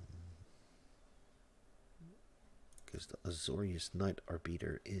 Because the Azorius Night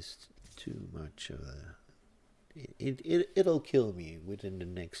Arbiter is too much of a... It'll kill me within the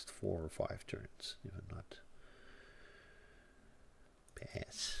next 4 or 5 turns, if I'm not.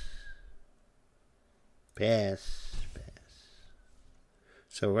 Pass. Pass. Pass.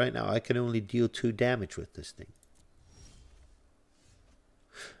 So right now I can only deal 2 damage with this thing.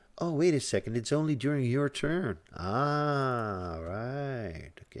 Oh, wait a second. It's only during your turn. Ah,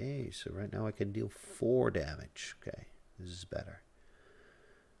 right. Okay, so right now I can deal 4 damage. Okay, this is better.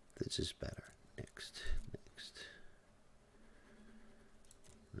 This is better. Next.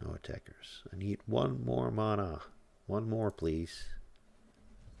 No attackers. I need 1 more mana. 1 more, please.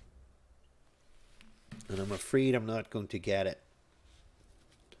 And I'm afraid I'm not going to get it.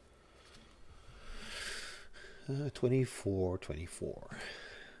 24.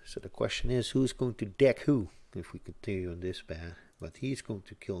 So the question is, who's going to deck who if we continue on this path? But he's going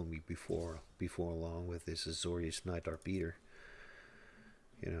to kill me before long with this Azorius Night Arbiter.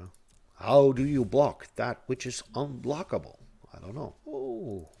 You know, how do you block that which is unblockable? I don't know.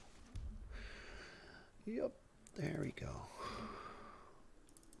 Oh, yep, there we go.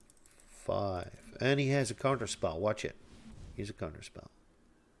 5, and he has a counter spell. Watch it. He's a counter spell.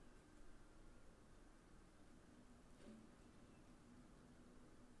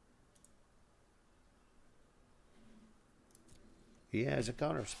 He has a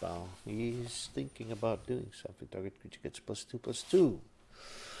counter spell. He's thinking about doing something. Target creature gets +2/+2.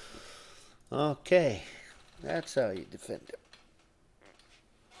 Okay, that's how you defend it.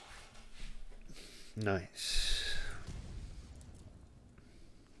 Nice.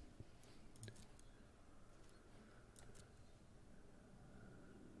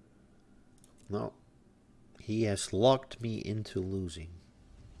 No, he has locked me into losing.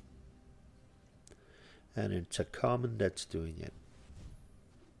 And it's a common that's doing it.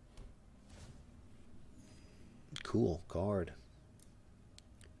 Cool card.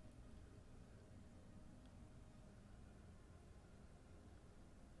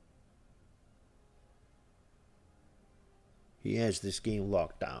 He has this game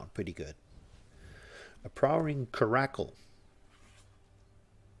locked down pretty good. A Prowling Caracal.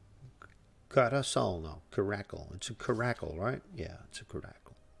 Carasol, no, Caracal. It's a Caracal, right? Yeah, it's a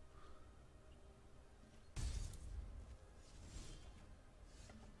Caracal.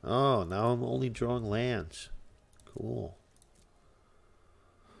 Oh, now I'm only drawing lands. Cool.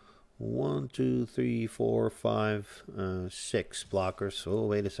 1, 2, 3, 4, 5, 6 blockers. Oh,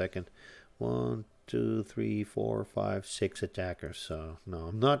 wait a second. 1, 2, 3, 4, 5, 6 attackers. So no,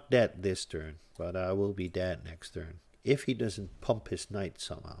 I'm not dead this turn, but I will be dead next turn if he doesn't pump his knight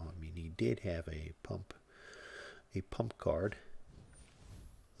somehow. I mean, he did have a pump card.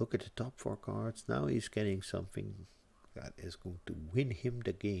 Look at the top 4 cards. Now he's getting something that is going to win him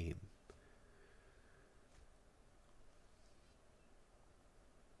the game.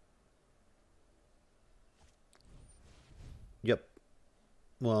 Yep.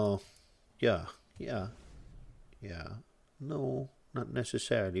 Well, yeah. No, not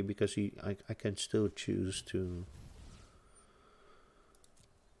necessarily, because I can still choose to.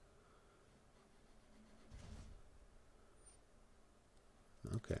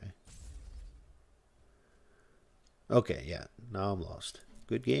 Okay, yeah. Now I'm lost.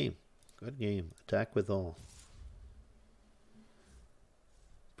 Good game. Good game. Attack with all.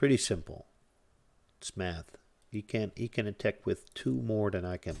 Pretty simple. It's math. He can attack with 2 more than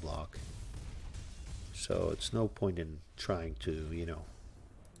I can block. So it's no point in trying to, you know,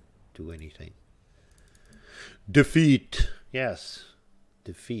 do anything. Defeat. Yes.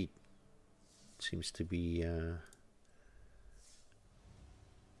 Defeat. Seems to be the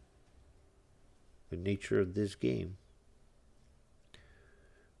nature of this game.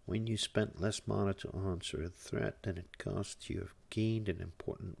 When you spent less mana to answer a threat than it cost, you have gained an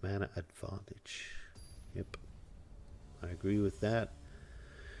important mana advantage. Yep. I agree with that.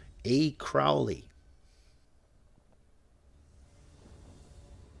 A. Crowley.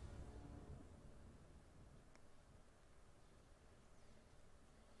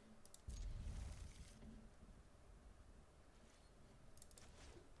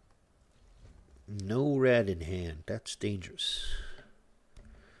 No red in hand. That's dangerous.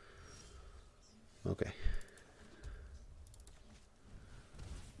 Okay.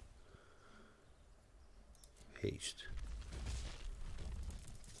 Haste.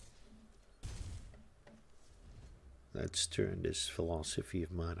 Let's turn this philosophy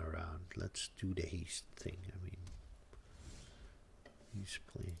of mine around. Let's do the haste thing. I mean, he's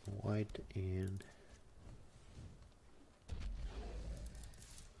playing white and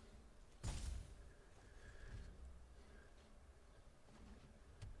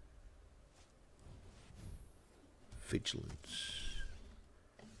Vigilance.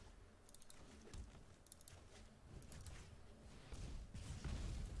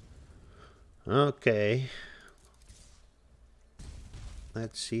 Okay.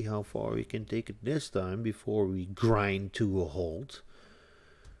 Let's see how far we can take it this time before we grind to a halt.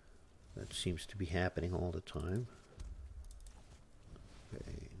 That seems to be happening all the time.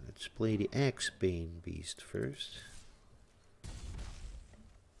 Okay, let's play the Axebane Beast first.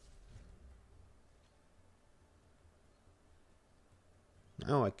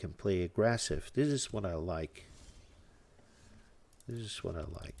 Now I can play aggressive. This is what I like. This is what I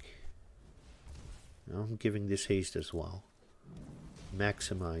like. Now I'm giving this haste as well.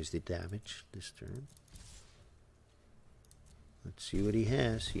 Maximize the damage this turn. Let's see what he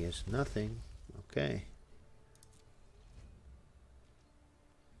has. He has nothing. Okay.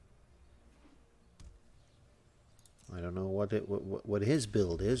 I don't know what his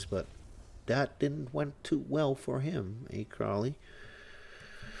build is, but that didn't went too well for him, eh, Crowley?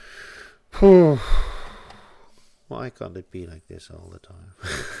 Why can't it be like this all the time?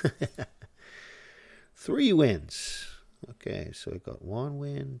 3 wins. Okay, so I got 1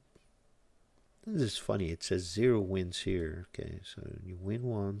 win. This is funny. It says 0 wins here. Okay, so you win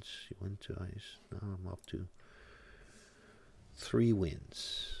once, you win twice. Now I'm up to 3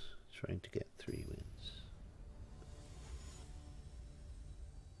 wins. Trying to get 3 wins.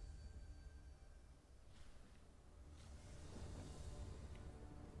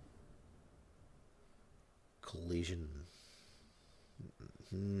 Collision.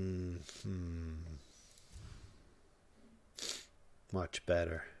 Much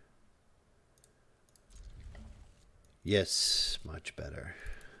better. Yes, much better.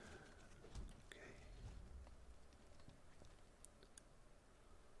 Okay.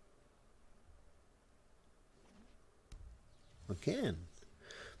 Again,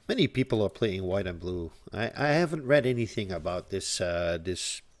 many people are playing white and blue. I haven't read anything about this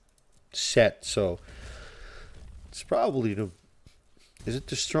this set, so it's probably the... Is it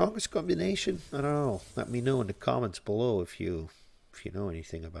the strongest combination? I don't know. Let me know in the comments below if you know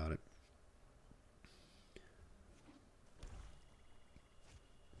anything about it.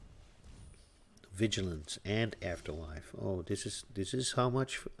 Vigilance and Afterlife. Oh, this is how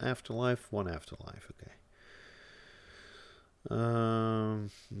much Afterlife? 1 Afterlife. Okay.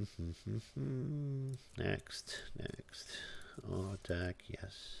 Next. Oh, attack.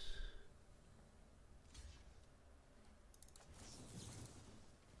 Yes.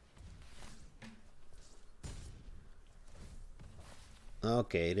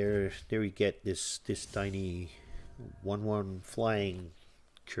 Okay, there we get this tiny 1/1 flying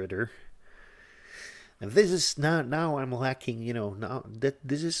critter. And this is now I'm lacking, you know, now that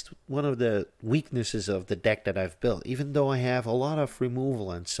this is one of the weaknesses of the deck that I've built. Even though I have a lot of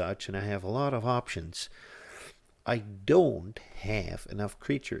removal and such, and I have a lot of options, I don't have enough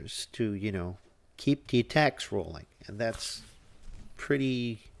creatures to, you know, keep the attacks rolling. And that's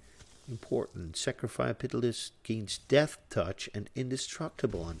pretty important. Sacrifice Pitiless gains Death Touch and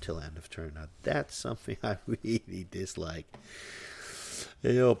Indestructible until end of turn. Now that's something I really dislike.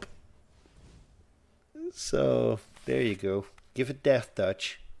 Yep. So there you go. Give it Death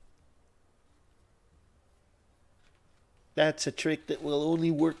Touch. That's a trick that will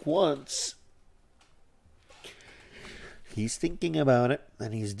only work once. He's thinking about it,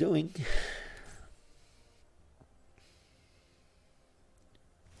 and he's doing.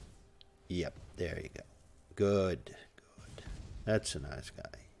 Yep, there you go. Good. That's a nice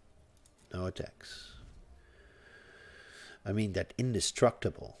guy. No attacks. I mean, that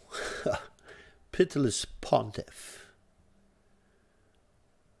Indestructible. Pitiless Pontiff.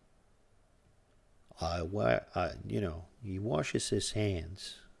 You know, he washes his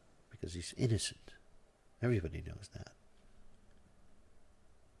hands because he's innocent. Everybody knows that.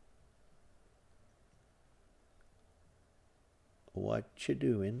 What you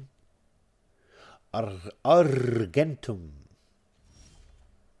doing? Argentum.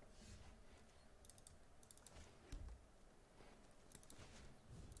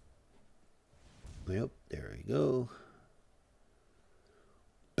 Yep, there we go.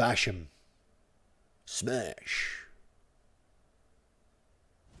 Bash him. Smash.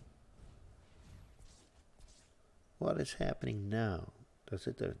 What is happening now? Does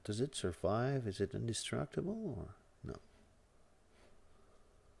it survive? Is it indestructible or no?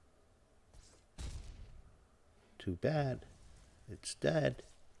 Too bad. It's dead.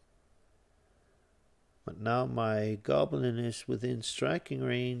 But now my goblin is within striking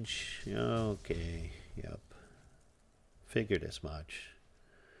range. Okay, yep. Figured as much.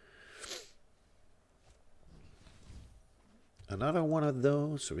 Another one of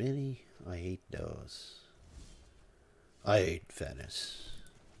those? Really? I hate those. I hate Venice.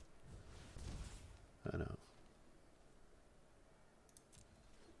 I know.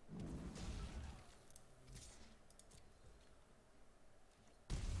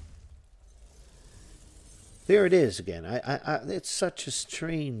 There it is again. It's such a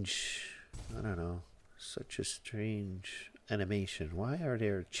strange, I don't know, such a strange animation. Why are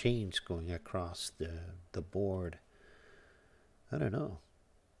there chains going across the board? I don't know.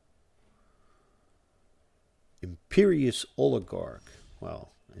 Imperious oligarch.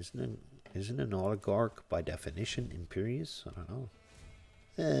 Well, isn't an oligarch by definition imperious? I don't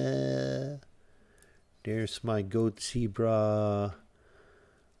know. There's my goat zebra.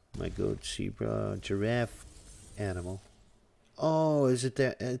 My goat zebra giraffe animal. Oh, is it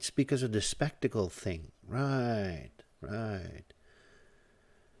that? It's because of the spectacle thing. Right, right.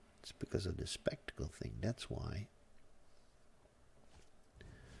 It's because of the spectacle thing. That's why.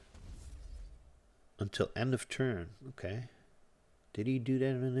 Until end of turn. Okay. Did he do that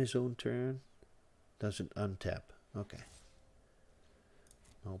in his own turn? Doesn't untap. Okay.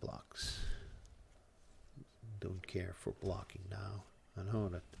 No blocks. Don't care for blocking now. I know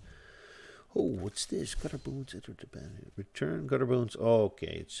that. Oh, what's this? Gutter bones enter the band. Return gutter bones. Oh,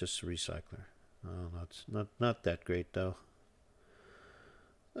 okay, it's just a recycler. Oh, that's not that great though.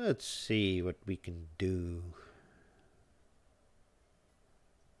 Let's see what we can do.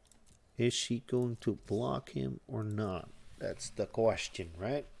 Is she going to block him or not? That's the question,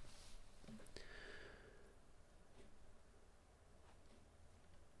 right?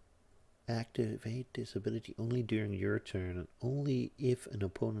 Activate this ability only during your turn and only if an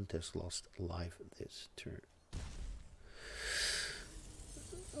opponent has lost life this turn.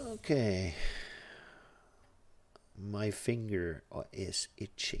 Okay. My finger is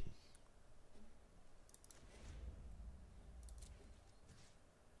itching.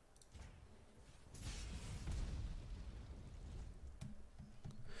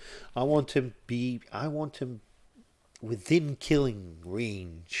 I want him within killing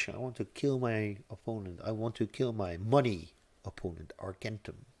range. I want to kill my opponent. I want to kill my money opponent.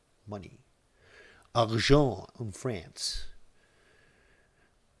 Argentum. Money. Argent in France.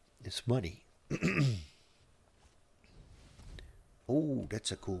 It's money. Oh,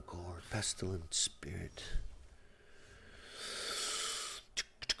 that's a cool card. Pestilent Spirit.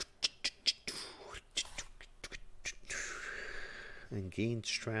 And gains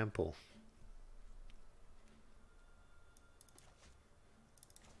trample.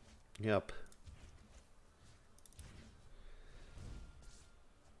 Yep.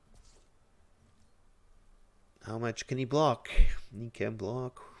 How much can he block? He can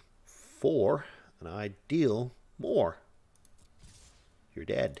block 4, and I deal more. You're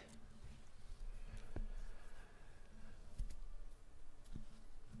dead.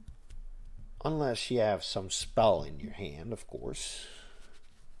 Unless you have some spell in your hand, of course.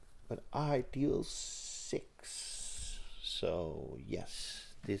 But I deal 6. So, yes,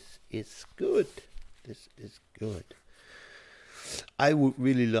 this is good. This is good. I would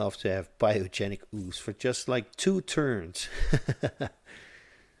really love to have Biogenic Ooze for just like 2 turns.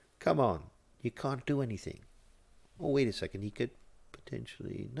 Come on. You can't do anything. Oh, wait a second. He could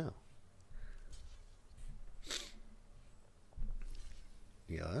potentially... No.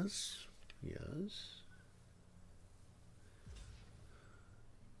 Yes. Yes.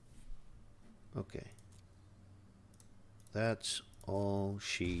 Okay. That's all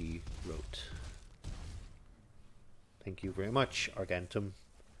she wrote. Thank you very much, Argentum.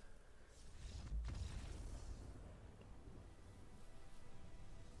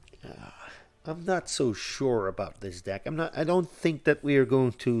 I'm not so sure about this deck. I don't think that we are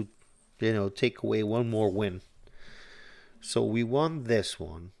going to, take away one more win. So we won this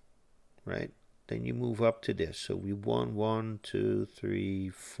one, right? Then you move up to this. So we won 1, 2, 3,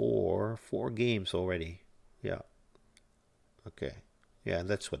 4 games already. Yeah. Okay. Yeah,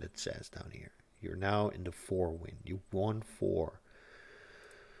 that's what it says down here. You're now in the 4 win. You won 4.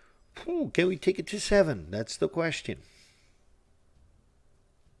 Ooh, can we take it to 7? That's the question.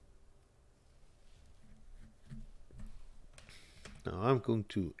 Now I'm going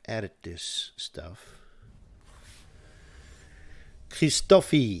to edit this stuff.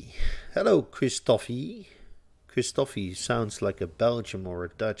 Christoffe. Hello, Christoffe. Christoffe sounds like a Belgium or a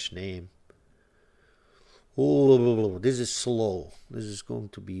Dutch name. Oh, this is slow. This is going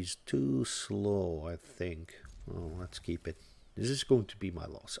to be too slow, I think. Oh, let's keep it. This is going to be my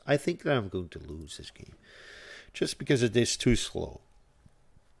loss. I think that I'm going to lose this game. Just because it is too slow.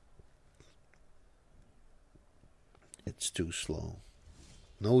 It's too slow.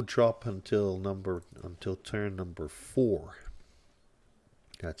 No drop until turn number 4.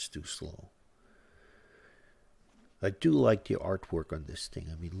 That's too slow. I do like the artwork on this thing.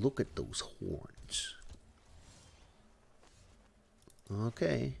 I mean, look at those horns.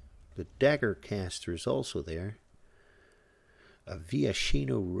 Okay. The dagger caster is also there. A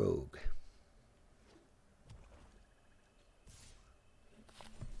Viashino rogue.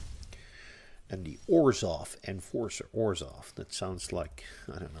 And the Orzhov Enforcer. Orzhov. That sounds like,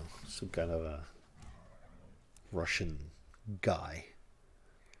 I don't know, some kind of a Russian guy.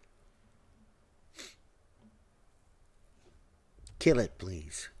 Kill it,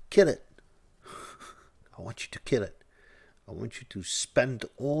 please. Kill it. I want you to kill it. I want you to spend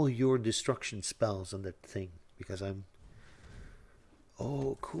all your destruction spells on that thing. Because I'm...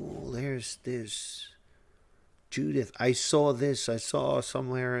 Oh, cool. There's this... Judith. I saw this. I saw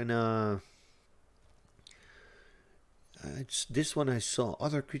somewhere in a... it's this one I saw.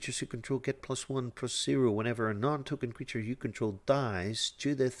 Other creatures you control get +1/+0 whenever a non-token creature you control dies.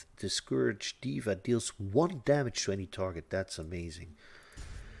 Judith, the Scourge Diva, deals 1 damage to any target. That's amazing.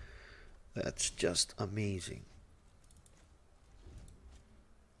 That's just amazing.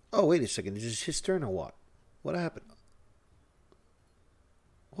 Oh, wait a second. Is this his turn or what? What happened?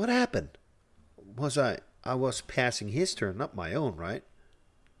 What happened? I was passing his turn, not my own, right?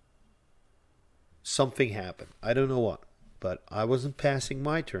 Something happened. I don't know what. But I wasn't passing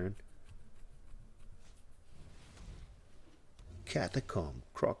my turn. Catacomb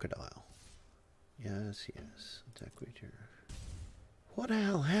Crocodile. Yes, yes. Attack creature. What the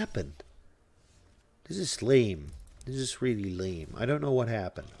hell happened? This is lame. This is really lame. I don't know what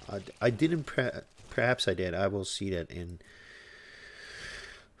happened. I didn't... Perhaps I did. I will see that in...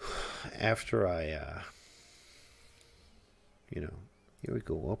 After I... you know... Here we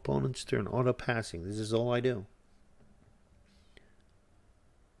go. Opponent's turn. Auto passing. This is all I do.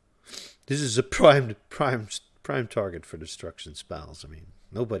 This is a prime target for destruction spells. I mean,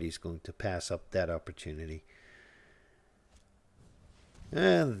 nobody's going to pass up that opportunity.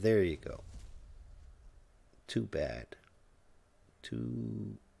 And there you go. Too bad.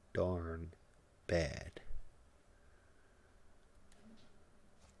 Too darn bad.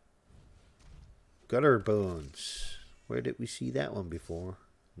 Gutter Bones. Where did we see that one before?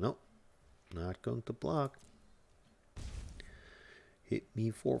 Nope. Not going to block. Hit me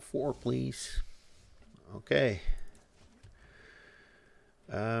for 4, please. Okay.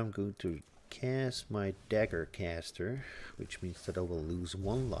 I'm going to cast my Dagger Caster, which means that I will lose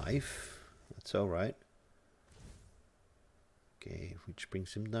 1 life. That's alright. Okay, which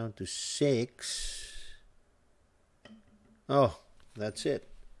brings him down to 6. Oh, that's it.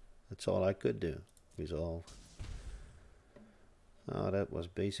 That's all I could do. Resolve. Oh, that was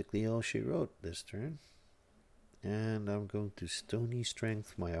basically all she wrote this turn. And I'm going to Stony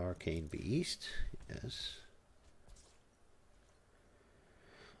Strength my Arcane Beast. Yes.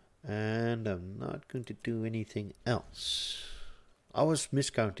 And I'm not going to do anything else. I was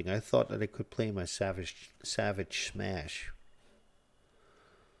miscounting. I thought that I could play my Savage Smash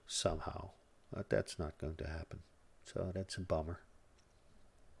somehow. But that's not going to happen. So that's a bummer.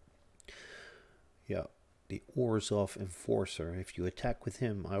 Yeah. The Orzhov Enforcer. If you attack with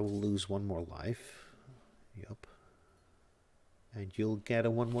him, I will lose 1 more life. Yup. And you'll get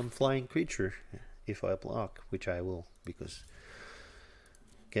a 1/1 flying creature if I block, which I will, because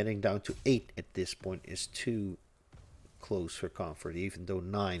getting down to 8 at this point is too close for comfort, even though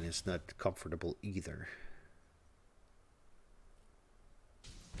 9 is not comfortable either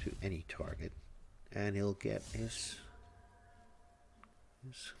to any target. And he'll get his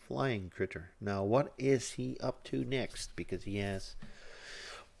flying critter. Now, what is he up to next? Because he has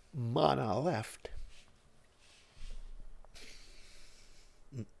mana left.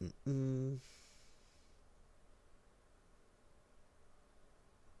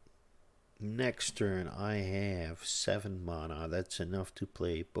 Next turn, I have 7 mana. That's enough to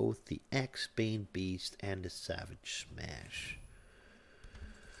play both the Axebane Beast and the Savage Smash.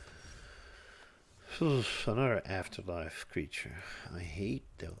 Another afterlife creature. I hate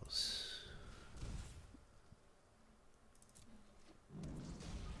those.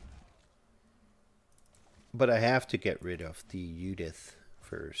 But I have to get rid of the Judith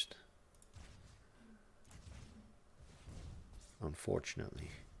first.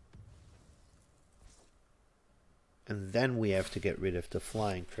 Unfortunately. And then we have to get rid of the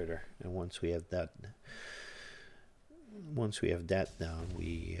flying critter. And once we have that down,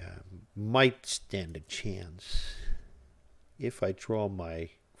 we might stand a chance. If I draw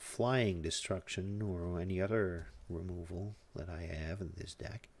my flying destruction or any other removal that I have in this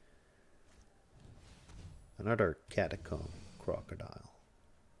deck. Another Catacomb Crocodile.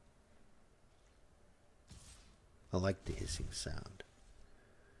 I like the hissing sound.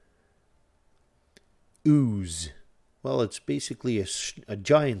 Ooze. Well, it's basically a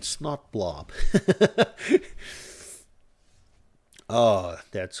giant snot blob. Oh,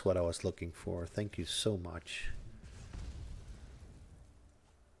 that's what I was looking for. Thank you so much.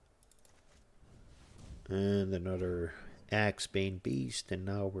 And another Axebane Beast, and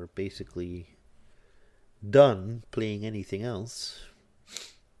now we're basically done playing anything else.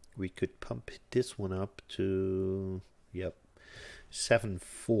 We could pump this one up to, yep,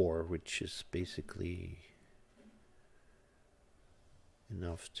 7-4, which is basically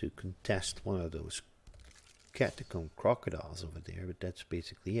enough to contest one of those catacomb crocodiles over there, but that's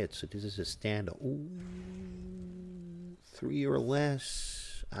basically it. So this is a standout. Ooh, 3 or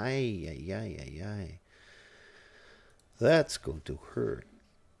less. Ay, ay, ay, ay, ay. That's going to hurt.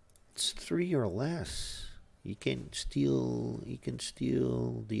 It's 3 or less. You can steal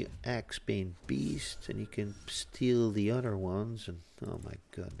the Axebane Beast, and you can steal the other ones, and oh my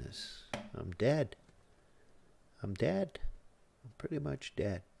goodness. I'm dead. I'm dead. I'm pretty much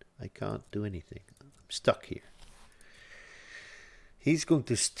dead. I can't do anything. I'm stuck here. He's going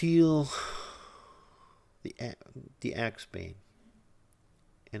to steal the Axebane.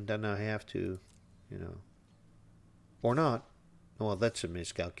 And then I have to, you know, or not. Well, that's a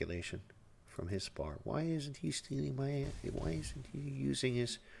miscalculation from his part. Why isn't he stealing my... Why isn't he using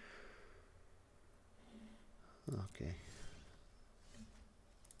his... Okay.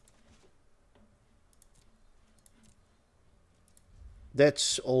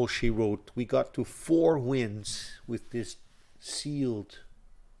 That's all she wrote. We got to 4 wins with this sealed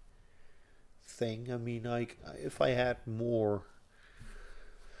thing. I mean, if I had more...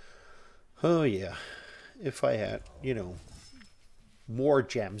 Oh, yeah. If I had, you know, more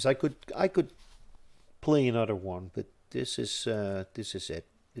gems, I could play another one, but this is it.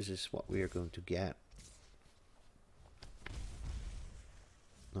 This is what we are going to get.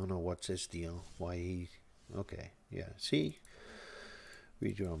 No, what's his deal? Why he... Okay, yeah, see?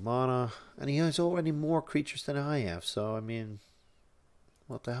 Redraw mana, and he has already more creatures than I have, so I mean,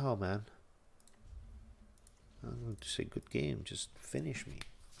 what the hell, man? I'm going to say good game, just finish me.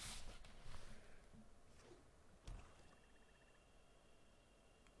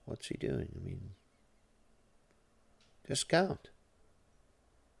 What's he doing? I mean, just count.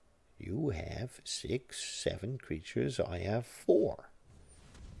 You have 6, 7 creatures. I have 4.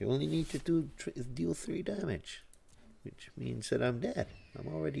 You only need to deal 3 damage, which means that I'm dead. I'm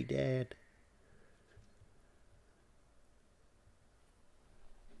already dead.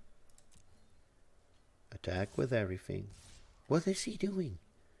 Attack with everything. What is he doing?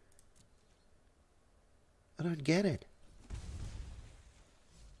 I don't get it.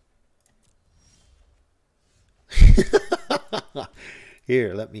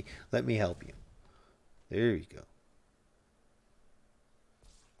 Here, let me help you. There you go.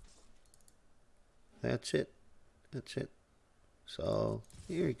 That's it. That's it. So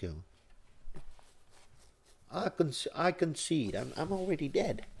here you go. I concede. I'm already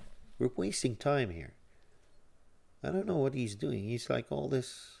dead. We're wasting time here. I don't know what he's doing. He's like all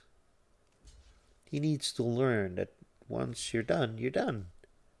this. He needs to learn that once you're done, you're done.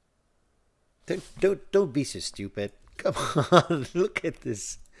 Don't be so stupid. Come on, look at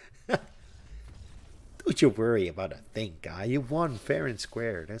this. Don't you worry about a thing, guy. You won fair and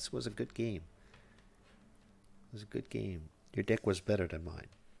square. This was a good game. It was a good game. Your deck was better than mine.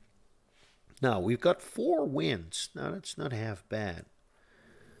 Now, we've got 4 wins. Now, that's not half bad.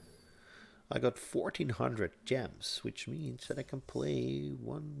 I got 1,400 gems, which means that I can play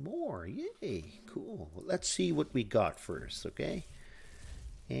one more. Yay, cool. Let's see what we got first, okay?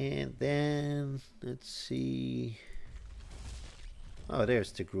 And then, let's see. Oh,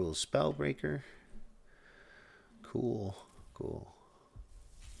 there's the Gruul Spellbreaker. Cool, cool.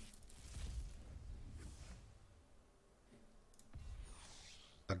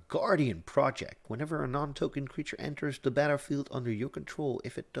 A Guardian Project. Whenever a non-token creature enters the battlefield under your control,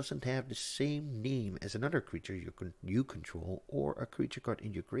 if it doesn't have the same name as another creature you control, or a creature card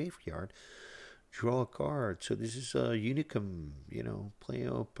in your graveyard, draw a card. So this is a unicum, you know,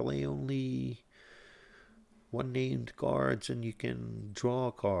 play only one named cards, and you can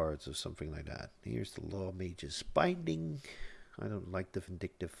draw cards or something like that. Here's the Law Mage's Binding. I don't like the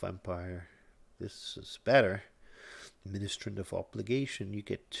Vindictive Vampire. This is better. Ministrant of Obligation. You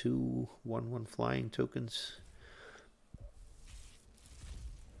get 2 1/1 flying tokens.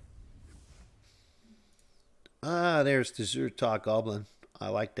 Ah, there's the Zurtag Goblin. I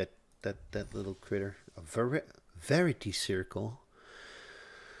like that little critter. A Verity Circle.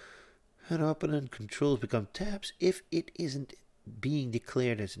 An opponent controls become taps. If it isn't being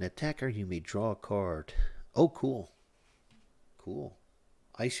declared as an attacker, you may draw a card. Oh, cool. Cool.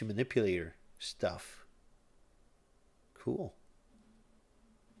 Icy Manipulator stuff. Cool.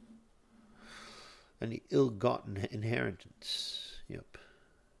 And the ill-gotten inheritance. Yep.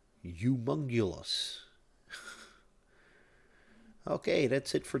 Humongulous. Okay,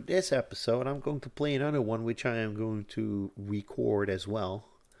 that's it for this episode. I'm going to play another one, which I am going to record as well.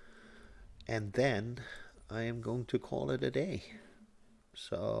 And then I am going to call it a day.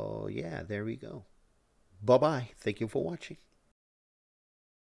 So, yeah, there we go. Bye-bye. Thank you for watching.